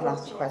 we've but got I can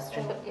ask the budget,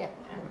 question. so Yeah.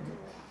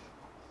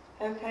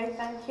 Okay,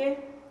 thank you.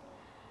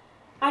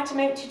 Item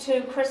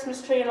 82,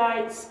 Christmas tree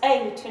lights.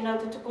 A, to know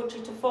that a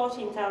budget of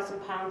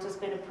 £14,000 has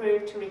been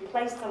approved to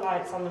replace the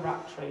lights on the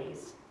wrap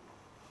trees.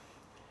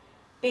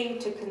 B,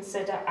 to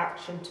consider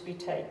action to be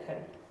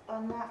taken.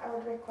 On that, I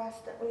would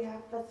request that we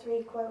have the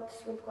 3 quotes.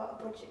 We've got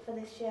a budget for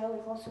this year.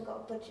 We've also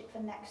got a budget for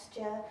next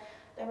year.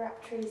 The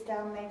wrap trees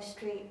down Main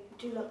Street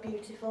do look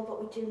beautiful,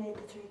 but we do need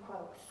the 3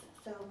 quotes.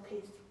 So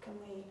please, can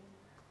we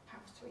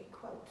have 3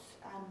 quotes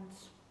and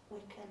we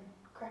can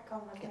crack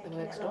on with Get the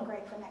making works it look done.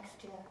 great for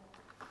next year.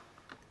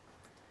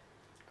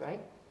 Great.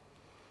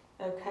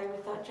 Okay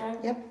with that, Jo?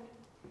 Yep.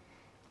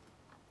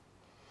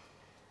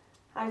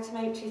 Item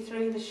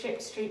 83, the Ship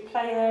Street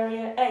play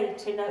area. A,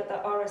 to note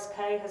that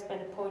RSK has been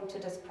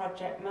appointed as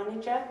project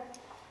manager.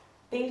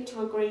 B,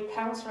 to agree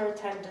councillor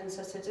attendance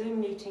at a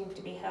Zoom meeting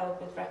to be held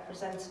with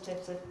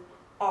representatives of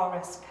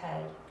RSK.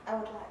 I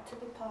would like to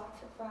be part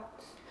of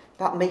that.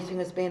 That meeting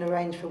has been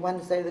arranged for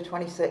Wednesday the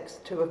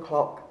 26th, 2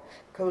 o'clock.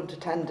 Current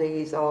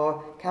attendees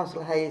are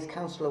Councillor Hayes,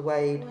 Councillor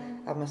Wade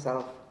and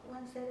myself.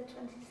 Wednesday the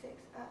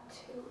 26th at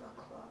 2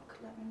 o'clock.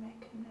 Let me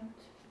make a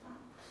note of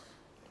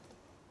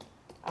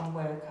that. And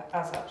work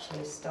has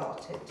actually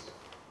started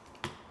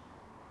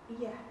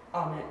Yeah.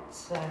 on it.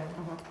 So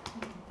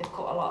they've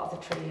cut a lot of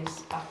the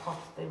trees back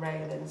off the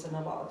railings and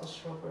a lot of the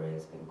shrubbery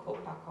has been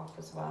cut back off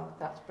as well.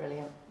 That's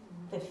brilliant.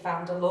 They've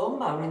found a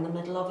lawnmower in the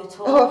middle of it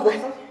all. Oh,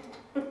 have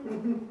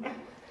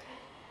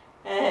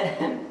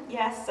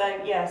Yes,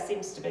 so yeah,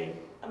 seems to be.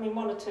 I mean,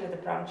 1 or 2 of the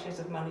branches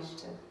have managed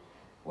to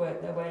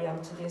work their way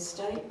onto the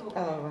estate. But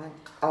Oh, right.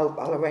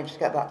 I'll arrange to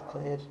get that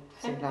cleared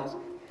soon as.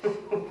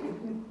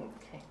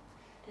 Okay.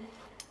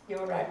 you're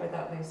all right with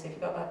that, Lucy? Have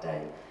you got that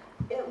date?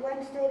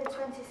 Wednesday the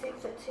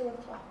 26th at 2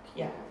 o'clock.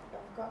 Yeah.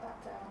 I've got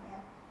that down,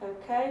 yeah.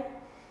 Okay.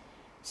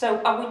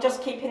 So are we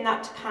just keeping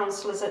that to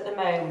councillors at the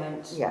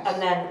moment? Yes.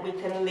 And then we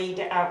can lead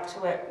it out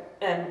to it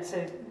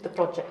to The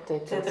project the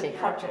activity.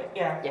 project.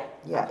 Yeah.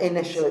 Yeah,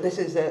 initially, this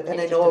is an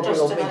It's inaugural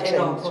just an meeting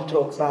inaugural to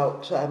talk meeting.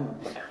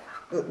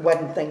 about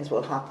when things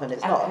will happen.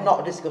 It's Okay.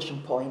 not a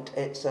discussion point,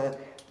 it's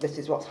this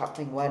is what's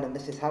happening when and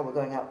this is how we're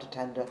going out to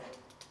tender.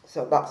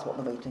 So that's what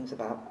the meeting's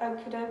about.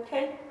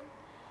 Okay.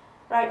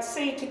 Right.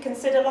 C, to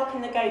consider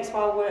locking the gates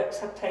while works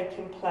have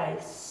taken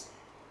place.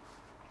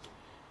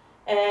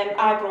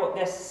 I brought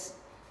this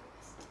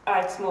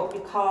item up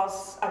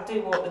because I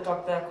do walk the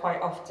dog there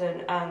quite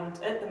often, and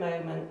at the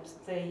moment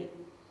the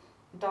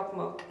dog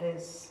muck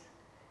is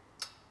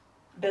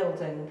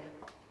building,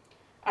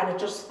 and I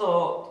just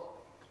thought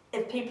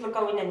if people are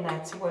going in there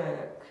to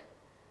work,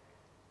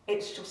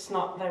 it's just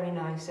not very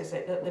nice, is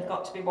it, that they've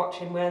got to be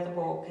watching where they're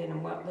walking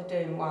and what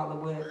they're doing while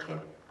they're working.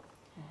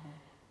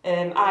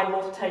 I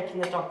love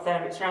taking the dog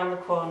there. It's round the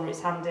corner,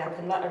 it's handy, I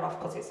can let her off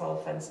because it's all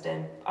fenced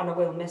in, and I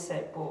will miss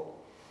it, but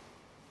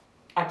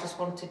I just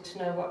wanted to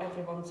know what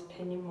everyone's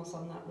opinion was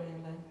on that,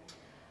 really.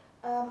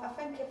 I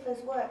think if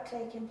there's work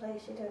taking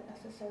place, you don't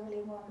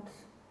necessarily want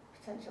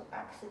potential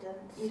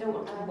accidents. You don't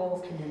want to be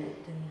walking in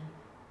it, do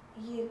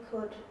you? You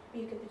could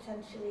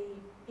potentially.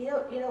 You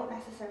don't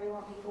necessarily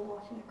want people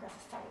walking across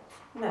the site.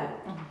 No.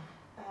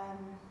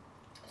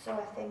 So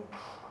I think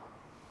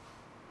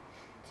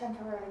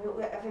temporarily,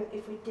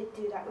 if we did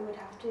do that, we would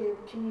have to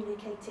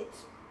communicate it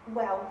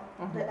well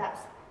that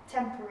that's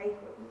temporary.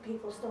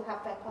 People still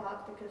have their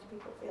park because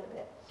people feel a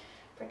bit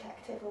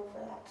protective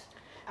over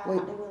that, and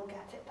that they will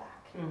get it back.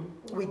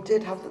 We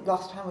did have,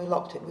 last time we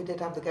locked it, we did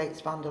have the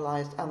gates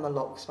vandalised and the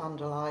locks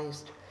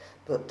vandalised,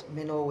 but I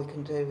mean all we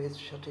can do is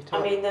shut it up.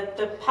 I mean,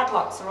 the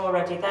padlocks are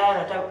already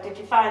there. Did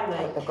you find the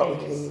keys? I've got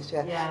the keys,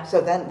 yeah. Yeah.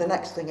 So then the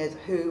next thing is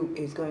who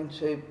is going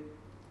to,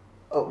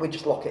 we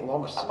just lock it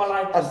once. Well,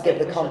 I just and give think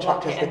the we should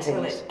lock contractors it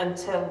the keys.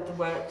 until the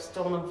work's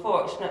done.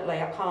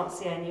 Unfortunately, I can't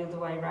see any other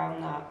way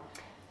around that.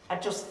 I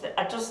just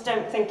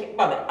don't think it,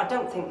 well, I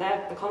don't think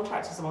the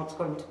contractors are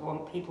going to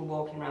want people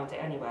walking around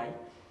it anyway,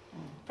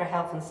 for a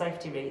health and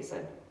safety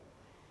reason.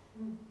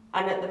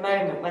 And at the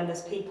moment, when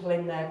there's people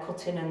in there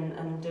cutting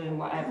and doing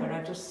whatever,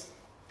 I just...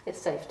 It's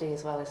safety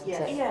as well, isn't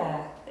Yes. it?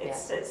 Yeah,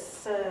 it's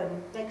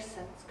Makes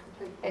sense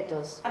completely. It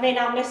does. I mean,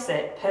 I'll miss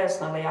it.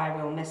 Personally, I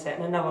will miss it.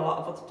 And I know a lot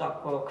of other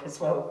dog walkers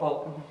will,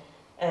 but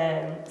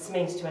it's a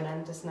means to an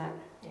end, isn't it?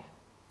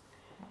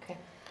 Okay.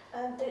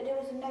 There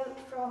was a note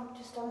from,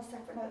 just on a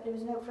separate note, there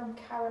was a note from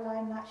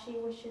Caroline that she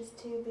wishes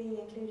to be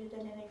included in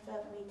any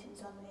further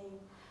meetings on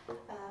the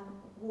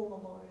War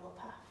Memorial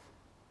Path.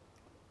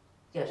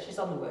 Yeah, she's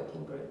on the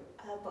working group.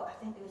 But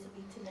I think there was a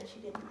meeting that she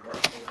didn't go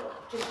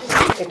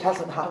to. So It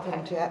hasn't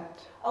happened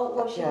yet. Oh,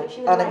 well, she Yeah. would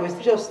And like it was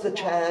to just go the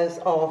to that. chairs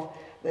of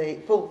the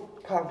full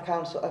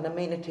council and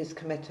amenities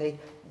committee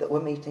that were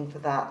meeting for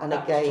that. And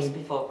That was just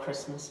again, before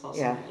Christmas,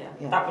 wasn't Yeah, it?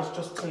 yeah. That was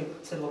just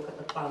to look at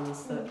the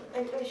plans that...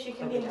 If she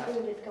can be that we had.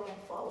 included going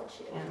forward,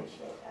 she'd Yeah.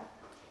 appreciate that.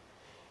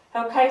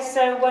 Okay,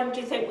 so when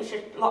do you think we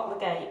should lock the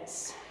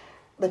gates?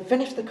 They've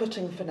finished the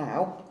cutting for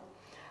now,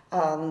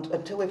 and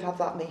until we've had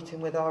that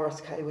meeting with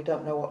RSK, we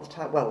don't know what the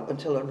time. Well,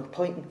 until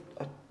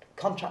a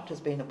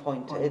contractor's been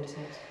appointed.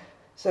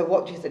 So,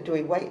 what do you think? Do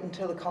we wait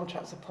until the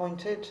contract's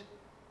appointed,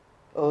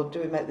 or do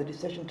we make the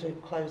decision to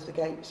close the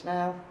gates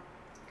now?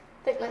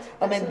 They're going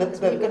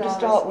to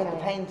start with the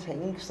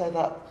painting, so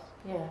that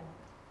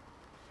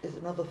is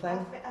another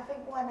thing. I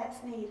think when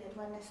it's needed,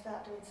 when they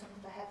start doing some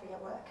of the heavier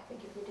work, I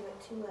think if we do it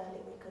too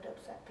early, we could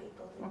upset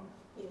people who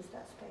use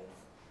that space.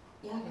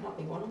 Yeah, I cannot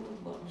be one of them,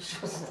 but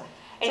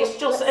it's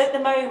just at the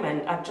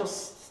moment, I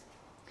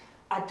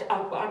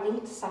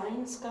need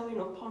signs going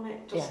up on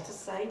it just to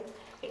say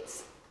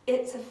it's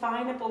a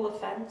finable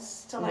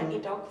offence to let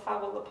your dog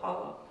foul the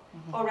park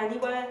or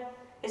anywhere.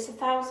 It's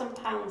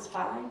 £1,000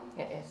 fine.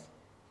 It is.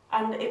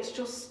 And it's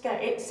just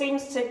it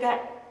seems to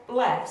get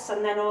less,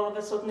 and then all of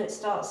a sudden it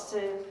starts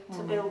to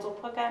build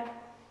up again.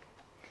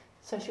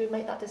 So should we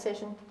make that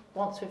decision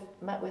once we've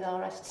met with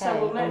RSK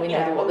So and we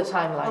know what the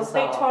timelines are? We'll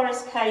speak to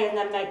RSK and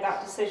then make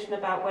that decision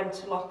about when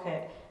to lock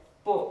it.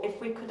 But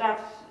if we could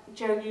have,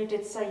 Joe, you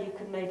did say you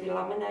could maybe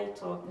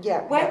laminate or...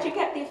 Yeah. Where do you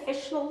get the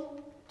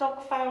official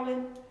dog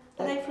fouling?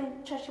 Are they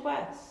from Cheshire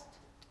West?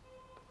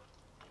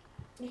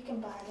 You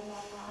can buy them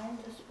online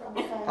just from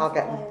sales. I'll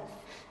get them.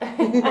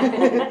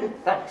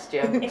 Thanks,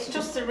 Joe. It's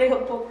just a real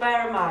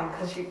bugbear of mine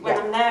because when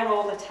I'm there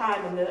all the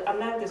time, and I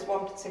know there's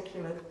one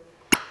particular...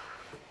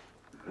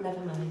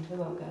 Never mind, we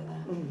won't go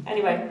there.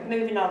 Anyway,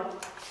 moving on.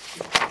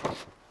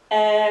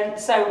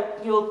 So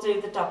you'll do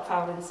the dog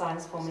fouling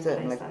signs for me,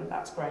 Certainly. please, then.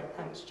 That's great.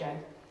 Thanks, Joe.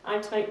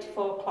 Item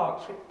 84,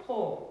 Clerk's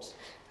report.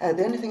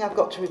 The only thing I've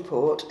got to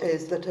report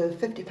is that a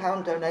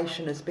 £50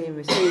 donation has been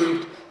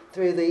received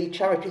through the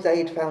Charities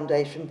Aid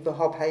Foundation for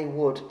Hobhay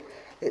Wood.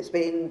 It's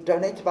been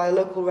donated by a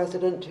local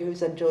resident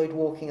who's enjoyed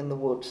walking in the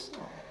woods.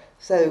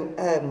 So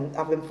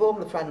I've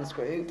informed the Friends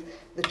group.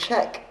 The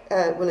cheque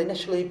will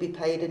initially be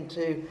paid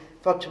into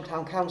Frodsham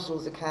Town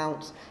Council's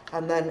accounts,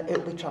 and then it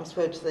will be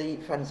transferred to the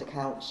Friends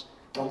accounts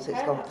once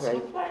it's gone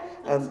through.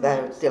 And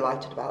they're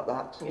delighted about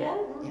that. Yeah.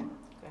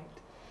 Great.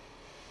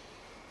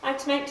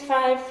 Item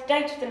 85,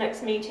 date of the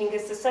next meeting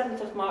is the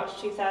 7th of March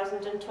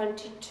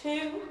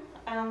 2022,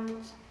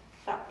 and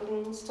that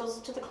brings us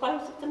to the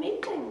close of the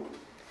meeting.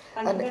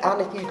 And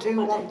if you do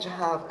want to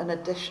have an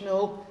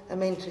additional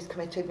Amenities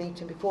Committee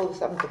meeting before the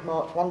 7th of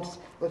March, once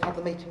we've had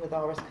the meeting with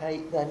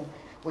RSK, then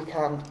we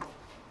can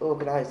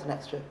organise an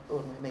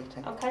extraordinary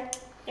meeting. Okay,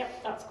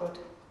 yep, that's good.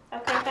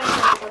 Okay, thank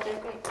you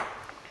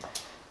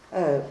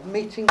everybody.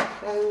 Meeting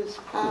closed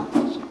at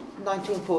 19:40.